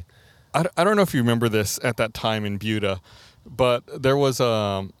could see. I don't know if you remember this at that time in Buda, but there was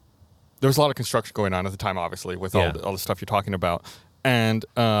a lot of construction going on at the time, obviously, with all the stuff you're talking about. And,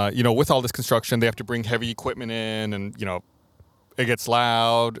 with all this construction, they have to bring heavy equipment in, and, it gets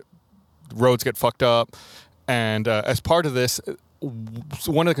loud, roads get fucked up. And as part of this,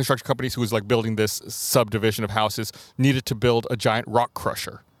 one of the construction companies who was like building this subdivision of houses needed to build a giant rock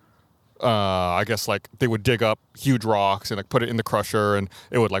crusher. I guess like they would dig up huge rocks and like put it in the crusher, and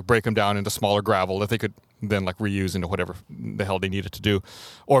it would like break them down into smaller gravel that they could then like reuse into whatever the hell they needed to do.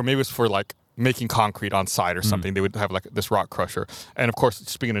 Or maybe it was for like making concrete on site or something. They would have like this rock crusher. And of course,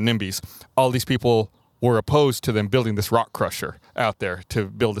 speaking of NIMBYs, all these people were opposed to them building this rock crusher out there to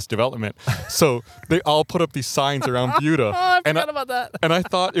build this development. So they all put up these signs around Buda. I forgot about that. And I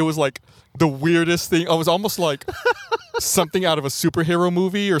thought it was like the weirdest thing. It was almost like something out of a superhero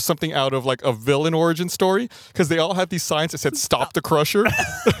movie or something out of like a villain origin story, because they all had these signs that said "Stop the Crusher."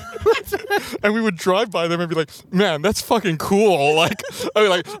 And we would drive by them and be like, man, that's fucking cool. Like,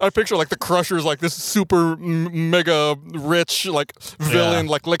 I picture like the Crusher's like this super mega rich like villain,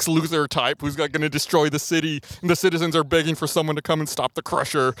 like Lex Luthor type, who's like going to destroy the city, and the citizens are begging for someone to come and stop the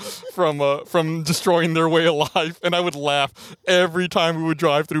Crusher from destroying their way of life. And I would laugh every time we would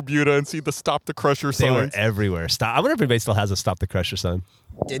drive through Buda and see the "Stop the Crusher" They were signs. everywhere. I wonder if anybody still has a "Stop the Crusher" sign.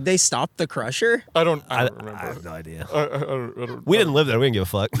 Did they stop the Crusher? I don't remember. I have no idea. I don't, We didn't live there. We didn't give a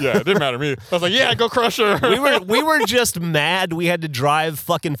fuck. yeah, it didn't matter to me. I was like, yeah, go Crusher. We were just mad we had to drive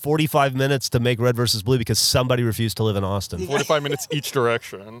fucking 45 minutes to make Red versus Blue because somebody refused to live in Austin. 45 minutes each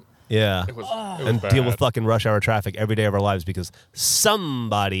direction. Yeah. It was And bad. deal with fucking rush hour traffic every day of our lives because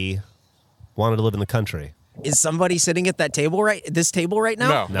somebody wanted to live in the country. Is somebody sitting at that table this table right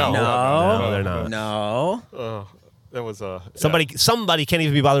now? No. No, they're not. No. That was Somebody can't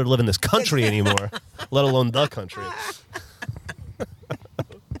even be bothered to live in this country anymore, let alone the country.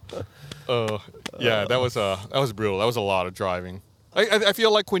 Yeah, that was brutal. That was a lot of driving. I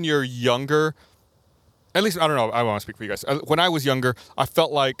feel like when you're younger, at least I don't know. I want to speak for you guys. When I was younger, I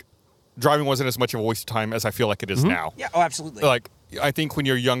felt like driving wasn't as much of a waste of time as I feel like it is now. Yeah. Oh, absolutely. Like I think when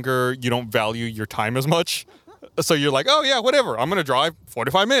you're younger, you don't value your time as much. So you're like, oh yeah, whatever. I'm gonna drive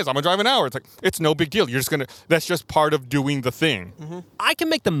 45 minutes. I'm gonna drive an hour. It's like it's no big deal. That's just part of doing the thing. Mm-hmm. I can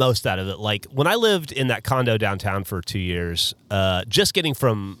make the most out of it. Like when I lived in that condo downtown for 2 years, just getting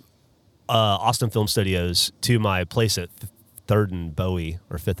from Austin Film Studios to my place at 3rd and Bowie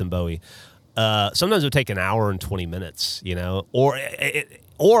or 5th and Bowie, sometimes it would take an hour and 20 minutes,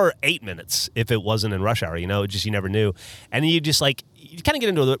 or 8 minutes if it wasn't in rush hour, just you never knew. And you just like, you kind of get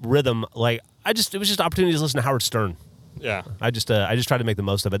into the rhythm. Like it was just opportunities to listen to Howard Stern. Yeah. I just tried to make the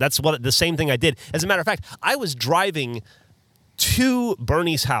most of it. That's the same thing I did. As a matter of fact, I was driving to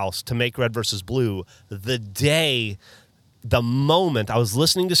Bernie's house to make Red versus Blue the moment I was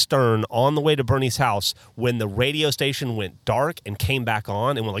listening to Stern on the way to Bernie's house when the radio station went dark and came back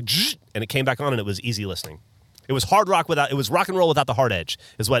on and went like, zzz, and it came back on and it was easy listening. It was hard rock it was rock and roll without the hard edge,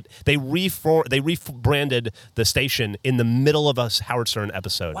 is what they rebranded the station in the middle of a Howard Stern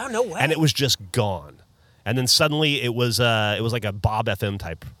episode. Wow, no way. And it was just gone. And then suddenly it was like a Bob FM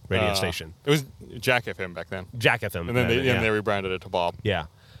type radio station. It was Jack FM back then. Jack FM. And then yeah. they rebranded it to Bob. Yeah.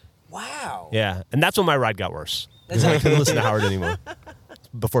 Wow. Yeah. And that's when my ride got worse. I couldn't listen to Howard anymore.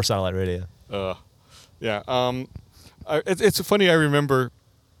 Before satellite radio. Yeah. It's funny. I remember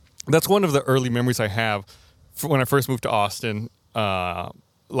that's one of the early memories I have when I first moved to Austin.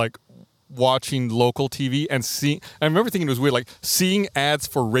 Like watching local TV and seeing. I remember thinking it was weird, like seeing ads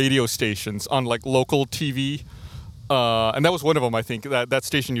for radio stations on like local TV. And that was one of them. I think that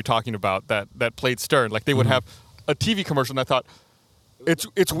station you're talking about that played Stern. Like they would have a TV commercial, and I thought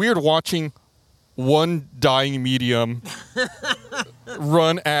it's weird watching one dying medium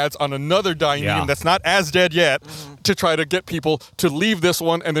run ads on another dying medium that's not as dead yet to try to get people to leave this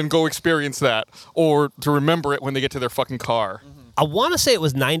one and then go experience that, or to remember it when they get to their fucking car. I want to say it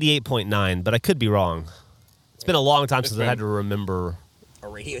was 98.9, but I could be wrong. It's been a long time since I had to remember a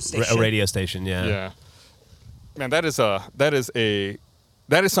radio station. A radio station, yeah. Yeah. Man, that is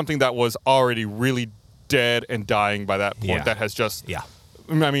something that was already really dead and dying by that point. Yeah. That has just Yeah.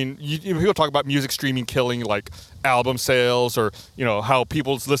 I mean, people talk about music streaming killing like album sales, or how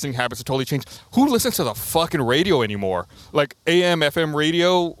people's listening habits have totally changed. Who listens to the fucking radio anymore? Like AM, FM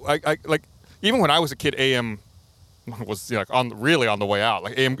radio. I like even when I was a kid, AM was really on the way out.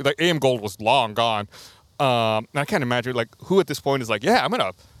 Like AM Gold was long gone. And I can't imagine like who at this point is like, yeah, I'm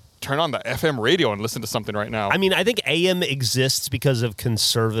gonna turn on the FM radio and listen to something right now. I mean, I think AM exists because of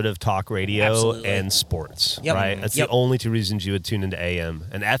conservative talk radio Absolutely. and sports, Yep. right? That's Yep. the only two reasons you would tune into AM.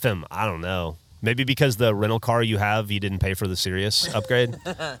 And FM, I don't know. Maybe because the rental car you have, you didn't pay for the Sirius upgrade.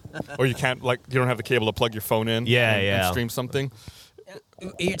 Or you can't like you don't have the cable to plug your phone in. Yeah, and yeah. stream something.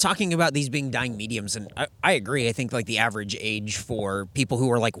 You're talking about these being dying mediums, and I agree. I think like the average age for people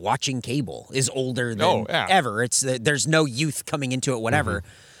who are like watching cable is older than ever. It's there's no youth coming into it, whatever.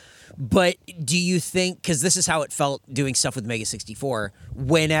 But do you think, because this is how it felt doing stuff with Mega 64,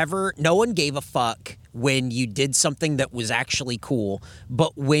 whenever no one gave a fuck when you did something that was actually cool,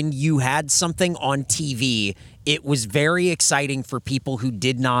 but when you had something on TV, it was very exciting for people who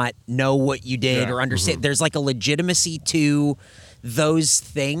did not know what you did or understand. There's like a legitimacy to those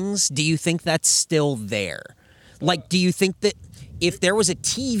things. Do you think that's still there? Like, do you think that if there was a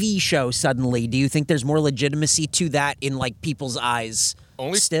TV show suddenly, do you think there's more legitimacy to that in like people's eyes?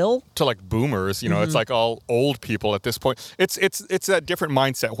 Only Still? to like boomers, you know, it's like all old people at this point. It's that different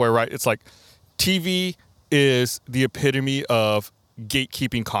mindset where it's like TV is the epitome of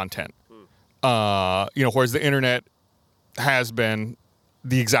gatekeeping content. Whereas the internet has been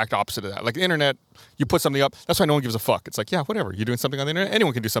the exact opposite of that. Like the internet, you put something up, that's why no one gives a fuck. It's like, yeah, whatever. You're doing something on the internet,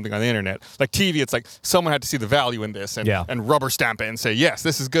 anyone can do something on the internet. Like TV, it's like someone had to see the value in this and rubber stamp it and say, yes,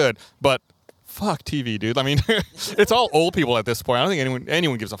 this is good. But fuck TV, dude. I mean, it's all old people at this point. I don't think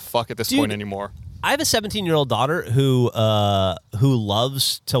anyone gives a fuck at this point anymore. I have a 17-year-old daughter who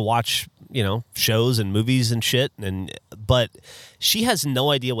loves to watch, shows and movies and shit, but she has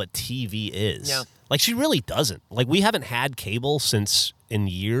no idea what TV is. Yeah. Like, she really doesn't. Like, we haven't had cable in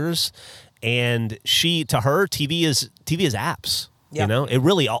years, and to her, TV is apps. Yeah. It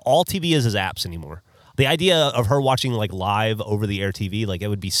really all TV is apps anymore. The idea of her watching like live over-the-air TV, like it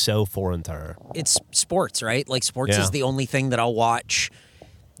would be so foreign to her. It's sports, right? Like sports is the only thing that I'll watch.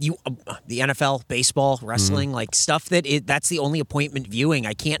 The NFL, baseball, wrestling, like stuff that's the only appointment viewing.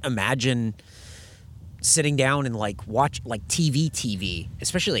 I can't imagine sitting down and like watch like TV,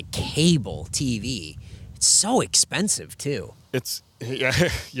 especially like cable TV. It's so expensive too.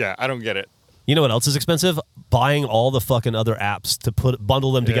 Yeah, I don't get it. You know what else is expensive? Buying all the fucking other apps to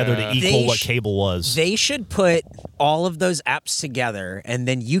bundle them together to equal what cable was. They should put all of those apps together, and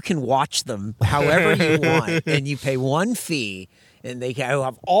then you can watch them however you want, and you pay one fee, and they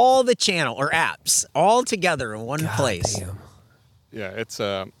have all the channel or apps all together in one place. Damn. Yeah,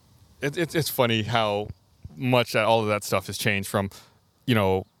 it's funny how much all of that stuff has changed from,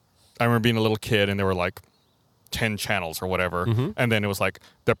 I remember being a little kid and there were like 10 channels or whatever. And then it was like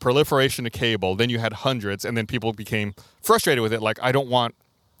the proliferation of cable. Then you had hundreds, and then people became frustrated with it. Like, I don't want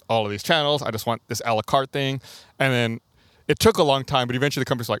all of these channels. I just want this a la carte thing. And then it took a long time, but eventually the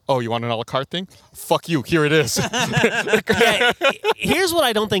company's like, oh, you want an a la carte thing? Fuck you. Here it is. Yeah, here's what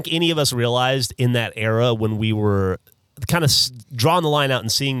I don't think any of us realized in that era when we were kind of drawing the line out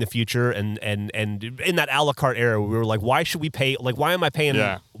and seeing the future, and in that a la carte era, we were like, why should we pay? Like, why am I paying?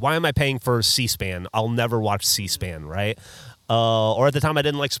 Yeah. Why am I paying for C-SPAN? I'll never watch C-SPAN, right? Or at the time, I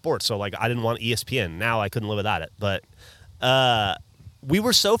didn't like sports, so like I didn't want ESPN. Now I couldn't live without it. But we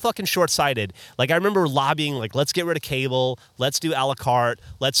were so fucking short-sighted. Like, I remember lobbying, like, let's get rid of cable. Let's do a la carte.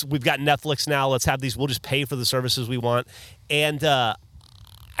 We've got Netflix now. Let's have these. We'll just pay for the services we want. And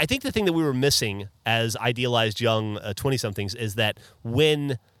I think the thing that we were missing as idealized young 20-somethings is that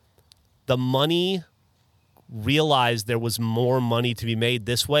when the money realized there was more money to be made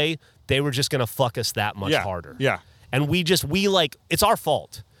this way, they were just going to fuck us that much harder. Yeah. And it's our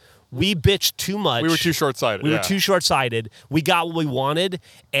fault. We bitched too much. We were too short-sighted. We were too short-sighted. We got what we wanted,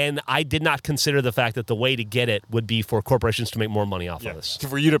 and I did not consider the fact that the way to get it would be for corporations to make more money off of us.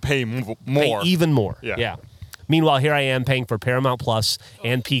 For you to pay more. Pay even more. Yeah. Meanwhile, here I am paying for Paramount Plus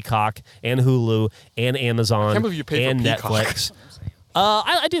and Peacock and Hulu and Amazon I can't believe you pay and for Peacock. Netflix.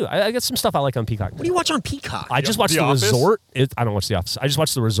 I do. I got some stuff I like on Peacock. What do you watch on Peacock? I just watched The The Office? Resort. I don't watch The Office. I just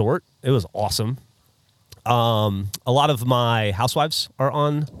watched The Resort. It was awesome. A lot of my Housewives are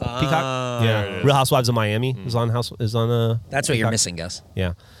on Peacock. Yeah, Real Housewives of Miami is on That's what Peacock. you're missing, Gus.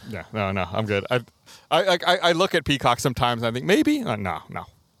 Yeah. Yeah, no, I'm good. I look at Peacock sometimes and I think maybe no.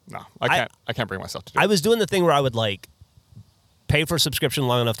 I can't bring myself to do it. I was doing the thing where I would like pay for a subscription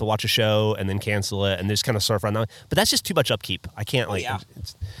long enough to watch a show and then cancel it and just kind of surf around that. But that's just too much upkeep. I can't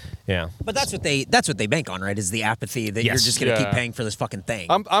yeah. But that's what they bank on, right? Is the apathy that you're Yes. just going to keep Yeah. paying for this fucking thing.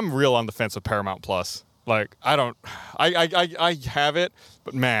 I'm real on the fence with Paramount Plus. Like I have it,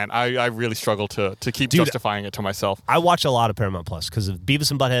 but man, I really struggle to keep Dude, justifying it to myself. I watch a lot of Paramount Plus because of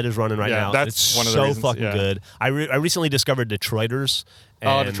Beavis and Butthead is running right Yeah, now. that's it's one of the so reasons, fucking yeah. good. I recently discovered Detroiters,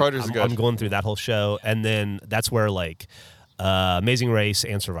 And Detroiters is good. I'm going through that whole show, and then that's where like Amazing Race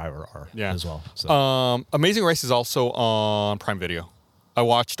and Survivor are as well. So. Amazing Race is also on Prime Video. I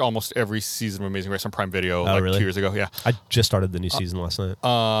watched almost every season of Amazing Race on Prime Video really? 2 years ago. Yeah. I just started the new season last night.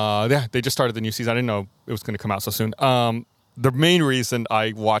 Yeah, they just started the new season. I didn't know it was going to come out so soon. The main reason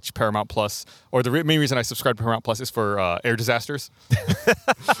I watch Paramount Plus, or the main reason I subscribe to Paramount Plus, is for air disasters.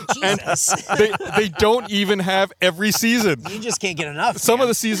 Jesus. They don't even have every season. You just can't get enough. Some of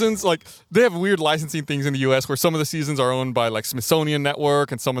the seasons, like, they have weird licensing things in the U.S. where some of the seasons are owned by, like, Smithsonian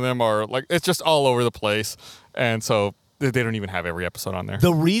Network, and some of them are, like, it's just all over the place. And so they don't even have every episode on there.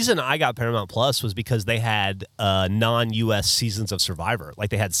 The reason I got Paramount Plus was because they had non-U.S. seasons of Survivor. Like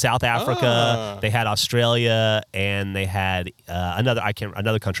they had South Africa, they had Australia, and they had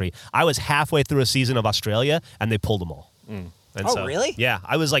another country. I was halfway through a season of Australia, and they pulled them all. And really? Yeah,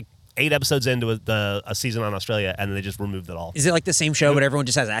 I was like 8 episodes into a season on Australia, and they just removed it all. Is it like the same show, but everyone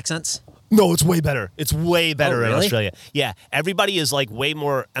just has accents? No, it's way better. It's way better in really? Australia. Yeah, everybody is like way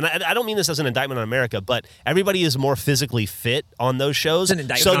more, and I don't mean this as an indictment on America, but everybody is more physically fit on those shows. It's an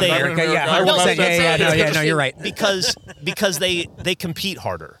indictment on America. Yeah, 100%. No, you're right. Because they compete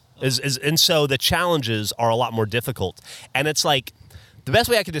harder, and so the challenges are a lot more difficult. And it's like the best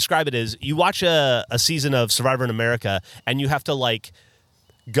way I could describe it is you watch a season of Survivor in America, and you have to like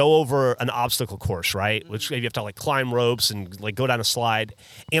go over an obstacle course, right? Which you have to like climb ropes and like go down a slide.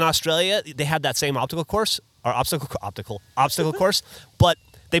 In Australia, they had that same obstacle course, but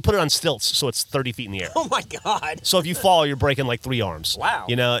they put it on stilts, so it's 30 feet in the air. Oh my God. So if you fall, you're breaking like 3 arms. Wow.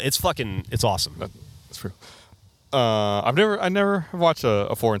 You know, it's awesome. That's true. I never watched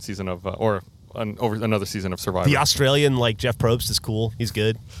a foreign season of or another season of Survivor. The Australian, like Jeff Probst, is cool. He's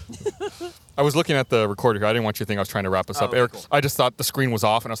good. I was looking at the recorder here. I didn't want you to think I was trying to wrap us up. Eric, cool. I just thought the screen was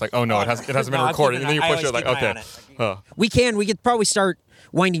off, and I was like, oh no, it hasn't been recorded. And then you push it, like, okay. We could probably start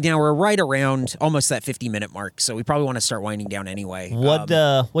winding down. We're right around almost that 50-minute mark, so we probably want to start winding down anyway.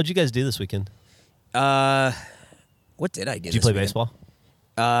 What'd you guys do this weekend? What did I do? Did you play baseball?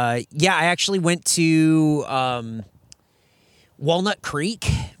 Yeah, I actually went to Walnut Creek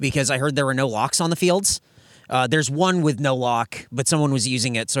because I heard there were no locks on the fields. There's one with no lock, but someone was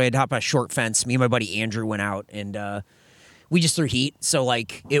using it, so I had to hop a short fence. Me and my buddy Andrew went out, and we just threw heat. So,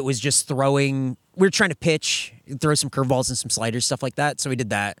 like, it was just throwing. We were trying to pitch, throw some curveballs and some sliders, stuff like that. So we did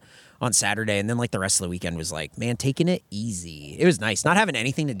that on Saturday, and then, like, the rest of the weekend was like, man, taking it easy. It was nice. Not having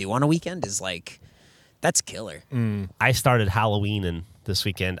anything to do on a weekend is, like, that's killer. I started Halloween this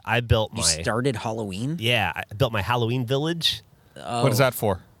weekend. I built You started Halloween? Yeah, I built my Halloween village. What is that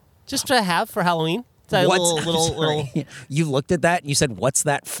for? Just to have for Halloween. It's a little. You looked at that and you said, "What's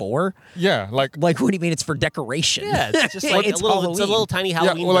that for?" Yeah, like what do you mean? It's for decoration. Yeah, it's just like it's a little tiny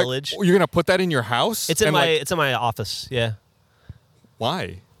Halloween village. You're gonna put that in your house? It's in my office. Yeah.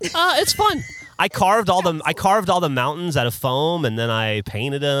 Why? It's fun. I carved all the mountains out of foam, and then I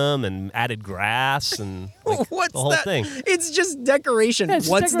painted them and added grass and What's the whole that? thing. It's just decoration. Yeah, it's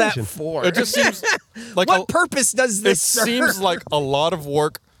What's decoration. that for? It just seems like what purpose does this It seems serve? like a lot of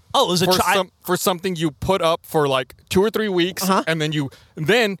work. Oh, it was for something you put up for like 2 or 3 weeks, and then you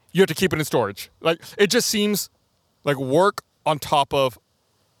have to keep it in storage. Like it just seems like work on top of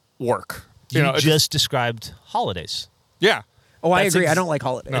work. You just described holidays. Yeah. Oh, I agree. I don't like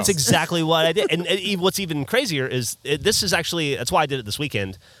holidays. That's exactly what I did. And what's even crazier is this is actually that's why I did it this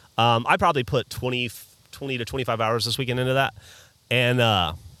weekend. I probably put 20 to 25 hours this weekend into that, and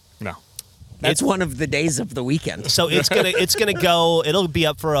no. That's one of the days of the weekend. So it's gonna go. It'll be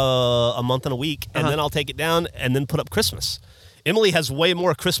up for a month and a week, and then I'll take it down and then put up Christmas. Emily has way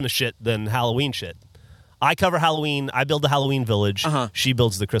more Christmas shit than Halloween shit. I cover Halloween. I build the Halloween village. She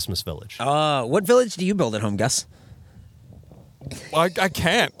builds the Christmas village. What village do you build at home, Gus? I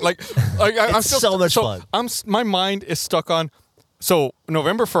can't. I'm still so much fun. My mind is stuck on. So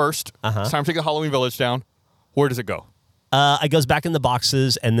November 1st, it's time to take the Halloween village down. Where does it go? It goes back in the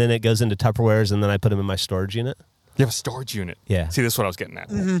boxes, and then it goes into Tupperwares, and then I put them in my storage unit. You have a storage unit. Yeah. See, this is what I was getting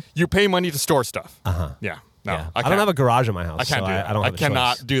at. You pay money to store stuff. Yeah. No, Yeah. I don't have a garage in my house. I can't do that. I don't have a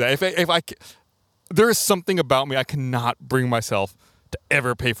cannot choice. do that. There is something about me I cannot bring myself to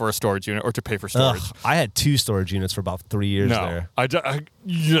ever pay for a storage unit or to pay for storage. I had 2 storage units for about 3 years there.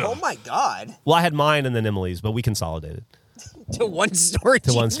 Yeah. Oh my God! Well, I had mine and then Emily's, but we consolidated To one storage.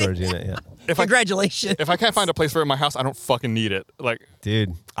 to one unit? storage unit. Yeah. Congratulations. If I can't find a place for it in my house, I don't fucking need it. Like,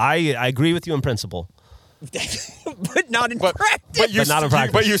 Dude, I agree with you in principle. but not in practice. But not in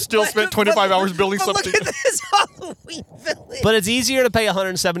practice. But you still spent 25 hours building but something. Look at this Halloween village. But it's easier to pay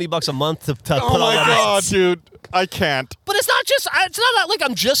 $170 a month to put Oh all my that god, out. dude! I can't. But it's not like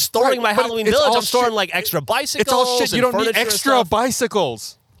I'm just storing Right, my but Halloween it's village. all I'm storing shit. like extra bicycles. It's all shit. You and don't need furniture and extra stuff.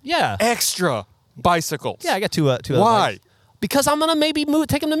 bicycles. Yeah. Extra bicycles. Yeah, I got two other Why? bikes. Because I'm gonna maybe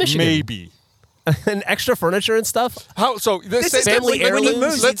take them to Michigan. Maybe. And extra furniture and stuff. How? So This is family like when he heirlooms?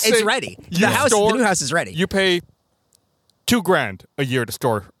 moves, Let's it's say ready. you The new house is ready. You pay $2,000 a year to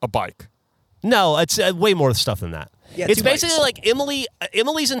store a bike. No, it's way more stuff than that. Yeah, it's 2 basically bikes. like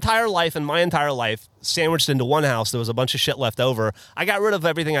Emily's entire life and my entire life sandwiched into one house. There was a bunch of shit left over. I got rid of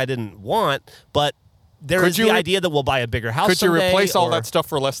everything I didn't want, but there Could is you the re- idea that we'll buy a bigger house. Could you someday, replace all or- that stuff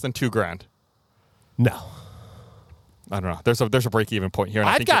for less than $2,000? No. I don't know. There's a break-even point here, and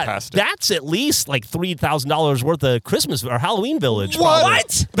I I've think you got passed it. that's at least like $3,000 worth of Christmas or Halloween village. What? probably. What?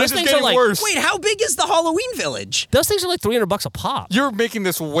 Those This is things are getting like worse. Wait, how big is the Halloween village? those things are like $300 a pop. You're making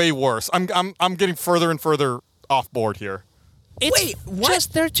this way worse. I'm getting further and further off board here. It's Wait, what?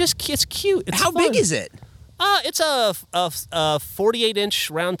 it's cute. It's How fun. big is it? It's a 48-inch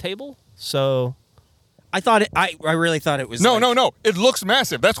round table. So I really thought it was. No, like, no. It looks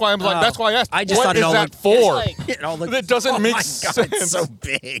massive. That's why I'm like. Oh. That's why I asked. I just what thought it is all that looked- for? It's like- It all looked- That doesn't oh make my God, sense. It's so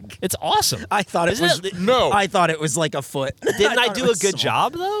big. it's awesome. I thought it Isn't was. No. I thought it was like a foot. Didn't I thought do it a was good small.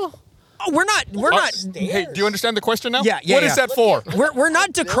 job though? Oh, we're not. Hey, do you understand the question now? Yeah, What is that for? We're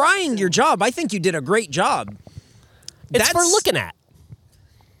not decrying your job. I think you did a great job. It's for looking at.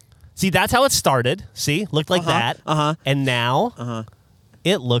 See, that's how it started. See, looked like that. And now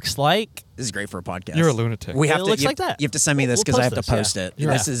it looks like This is great for a podcast. You're a lunatic. We It have to. looks you, like that. You have to send me this We'll because I have post to this, post yeah. it.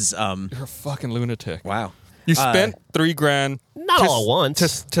 Yeah. This is You're a fucking lunatic. wow. You spent $3,000. Not to- all at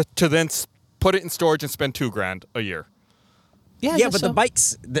once. To then put it in storage and spend $2,000 a year. yeah, I Yeah, guess but so. the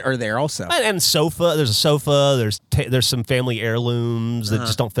bikes are there also. and sofa. There's a sofa. There's some family heirlooms that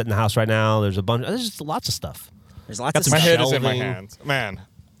just don't fit in the house right now. There's a bunch. There's just lots of stuff. There's lots Got of some My stuff. head is in my shelving. hands.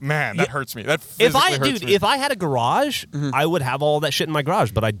 Man, that hurts me. That If physically hurts me. if I had a garage, I would have all that shit in my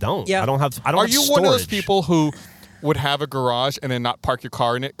garage, but I don't. Yeah. I don't have. Are have you one of those storage. people who would have a garage and then not park your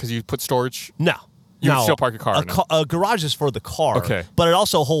car in it because you put storage? No. You would no. still park your car in it. A garage is for the car. Okay. But it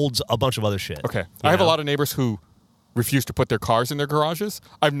also holds a bunch of other shit. Okay. You I have a know? lot of neighbors who refuse to put their cars in their garages.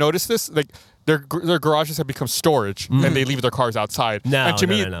 I've noticed this. Like their garages have become storage and they leave their cars outside. No, and to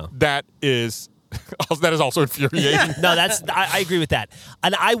no, me, no, no. that is also infuriating. No, I agree with that.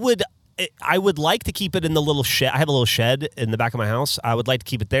 And I would like to keep it in the little shed. I have a little shed in the back of my house. I would like to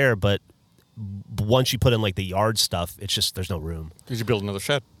keep it there, but once you put in like the yard stuff, it's just there's no room. Because you build another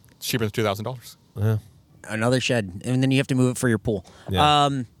shed. It's cheaper than $2,000. Another shed, and then you have to move it for your pool. Yeah.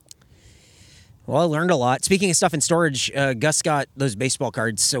 Well, I learned a lot. Speaking of stuff in storage, Gus got those baseball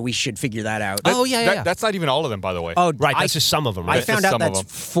cards, so we should figure that out. Oh, yeah. That's not even all of them, by the way. Oh, Right, that's just some of them, I right? found Just out some of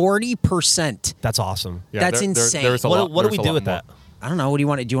that's 40%. That's awesome. Yeah, that's insane. There's a lot, What do there's we a do lot with more. that? I don't know. What do you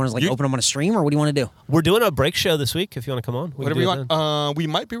want to do? Do you want to like open them on a stream, or what do you want to do? We're doing a break show this week. If you want to come on, we can Whatever do you it want. then. We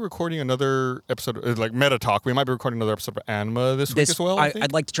might be recording another episode, like Meta Talk. We might be recording another episode of Anima this week as well. I think.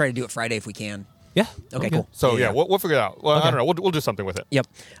 I'd like to try to do it Friday if we can. Yeah. Okay, cool. So Yeah. we'll figure it out. Well, I Okay. don't know. We'll do something with it. Yep.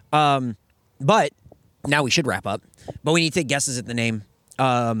 But now we should wrap up. But we need to take guesses at the name.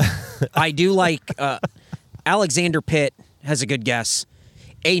 I do like Alexander Pitt has a good guess.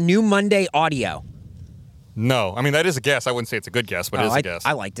 A New Monday Audio. No, I mean that is a guess. I wouldn't say it's a good guess, but it is a guess.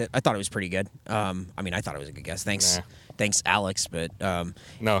 I liked it. I thought it was pretty good. I thought it was a good guess. Thanks, Nah. thanks, Alex. But No,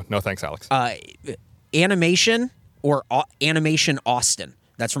 thanks, Alex. animation or Animation Austin.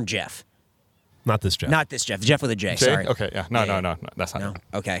 That's from Jeff. Not this Jeff. Not this Jeff. Jeff with a J. Jay? Sorry. Okay, yeah. No, that's not No. it.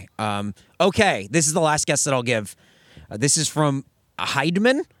 Okay. Okay. This is the last guess that I'll give. This is from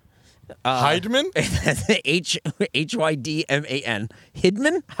Heidman. Heidman? Hydman.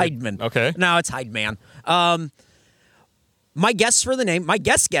 Hidman. Okay. No, it's Heidman. My guess for the name. My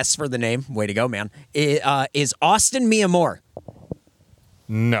guess for the name. Way to go, man. Is Austin Miamore.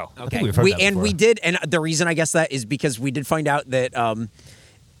 No. Okay. we've heard that and before. we did, and the reason I guess that is because we did find out that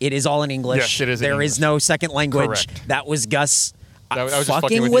it is all in English. Yes, it is in There is English. no second language. Correct. That was Gus I was just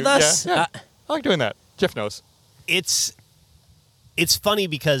fucking with with you. us. Yeah. I like doing that. Jeff knows. It's funny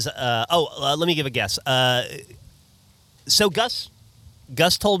because let me give a guess. So Gus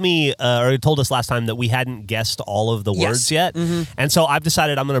told me or told us last time that we hadn't guessed all of the Yes. words yet, and so I've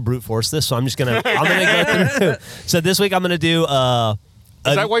decided I'm going to brute force this. So I'm going to go through. So this week I'm going to do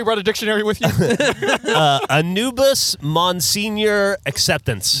Is that why you brought a dictionary with you? Anubis Monsignor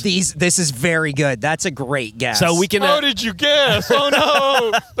Acceptance. This is very good. That's a great guess. So we can. How did you guess? Oh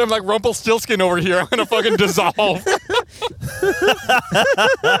no! I'm like Rumpelstiltskin over here. I'm gonna fucking dissolve.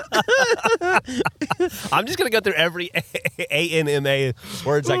 I'm just gonna go through every ANMA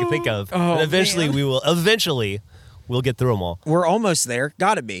words I can think of, Oh, and eventually man. we'll get through them all. We're almost there.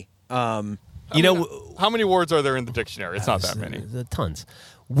 Gotta be. You know, How many words are there in the dictionary? It's not that many. tons.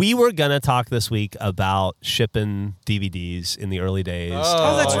 We were gonna talk this week about shipping DVDs in the early days.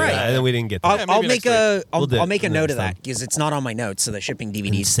 Oh, that's right. And then we didn't get there. Yeah, I'll maybe make next a We'll do I'll it make a next note of time. that because it's not on my notes. So the shipping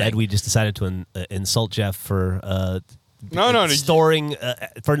DVDs. Instead, thing. we just decided to insult Jeff for No. storing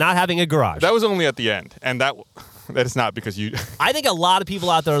for not having a garage. That was only at the end, and that is not because you. I think a lot of people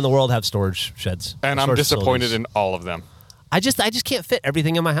out there in the world have storage sheds. And I'm storage disappointed facilities. in all of them. I just can't fit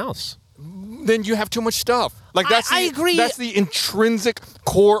everything in my house. Then you have too much stuff. Like that's I the, agree. That's the intrinsic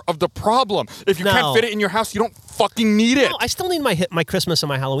core of the problem. If you No. can't fit it in your house, you don't fucking need it. No, I still need my Christmas and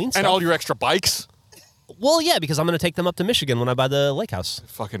my Halloween stuff. And all your extra bikes. Well, yeah, because I'm going to take them up to Michigan when I buy the lake house,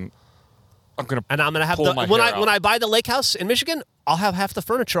 Fucking. I'm gonna. and I'm going to have pull my when hair I out. buy the lake house in Michigan, I'll have half the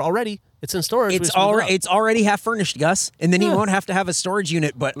furniture already. It's in storage. We It's just moved it out. it's already half furnished, Gus, and then he won't have to have a storage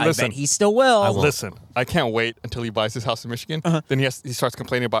unit. But I Listen. bet he still will. Listen, I can't wait until he buys his house in Michigan. Uh-huh. Then he starts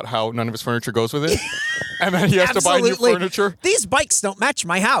complaining about how none of his furniture goes with it, and then he has to buy Absolutely. new furniture. These bikes don't match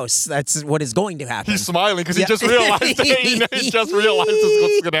my house. That's what is going to happen. He's smiling because he Yeah. just realized it. He just realized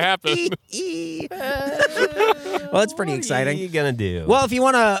what's going to happen. Well, it's pretty What are exciting. you going to do? Well, if you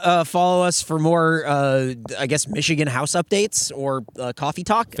want to follow us for more, I guess, Michigan house updates or coffee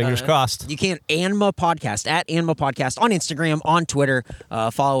talk, Fingers crossed. You can Anma Podcast at Anma Podcast on Instagram, on Twitter.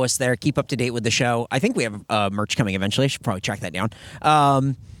 Follow us there. Keep up to date with the show. I think we have merch coming eventually. I should probably track that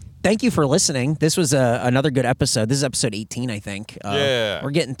down. Thank you for listening. This was another good episode. This is episode 18, I think. Yeah. We're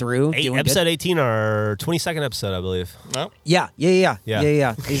getting through. doing good. Episode 18, our 22nd episode, I believe. No? Yeah. Yeah.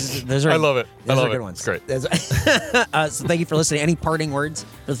 Those are, I love it. Those I are love good it. ones. It's great. So thank you for listening. Any parting words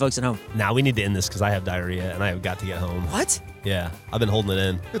for the folks at home? Now we need to end this because I have diarrhea and I have got to get home. What? Yeah, I've been holding it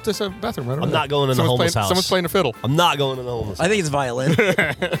in. It's a bathroom right over I'm there. not going in the Someone's homeless playing, house. Someone's playing a fiddle. I'm not going to the homeless. I think it's violin.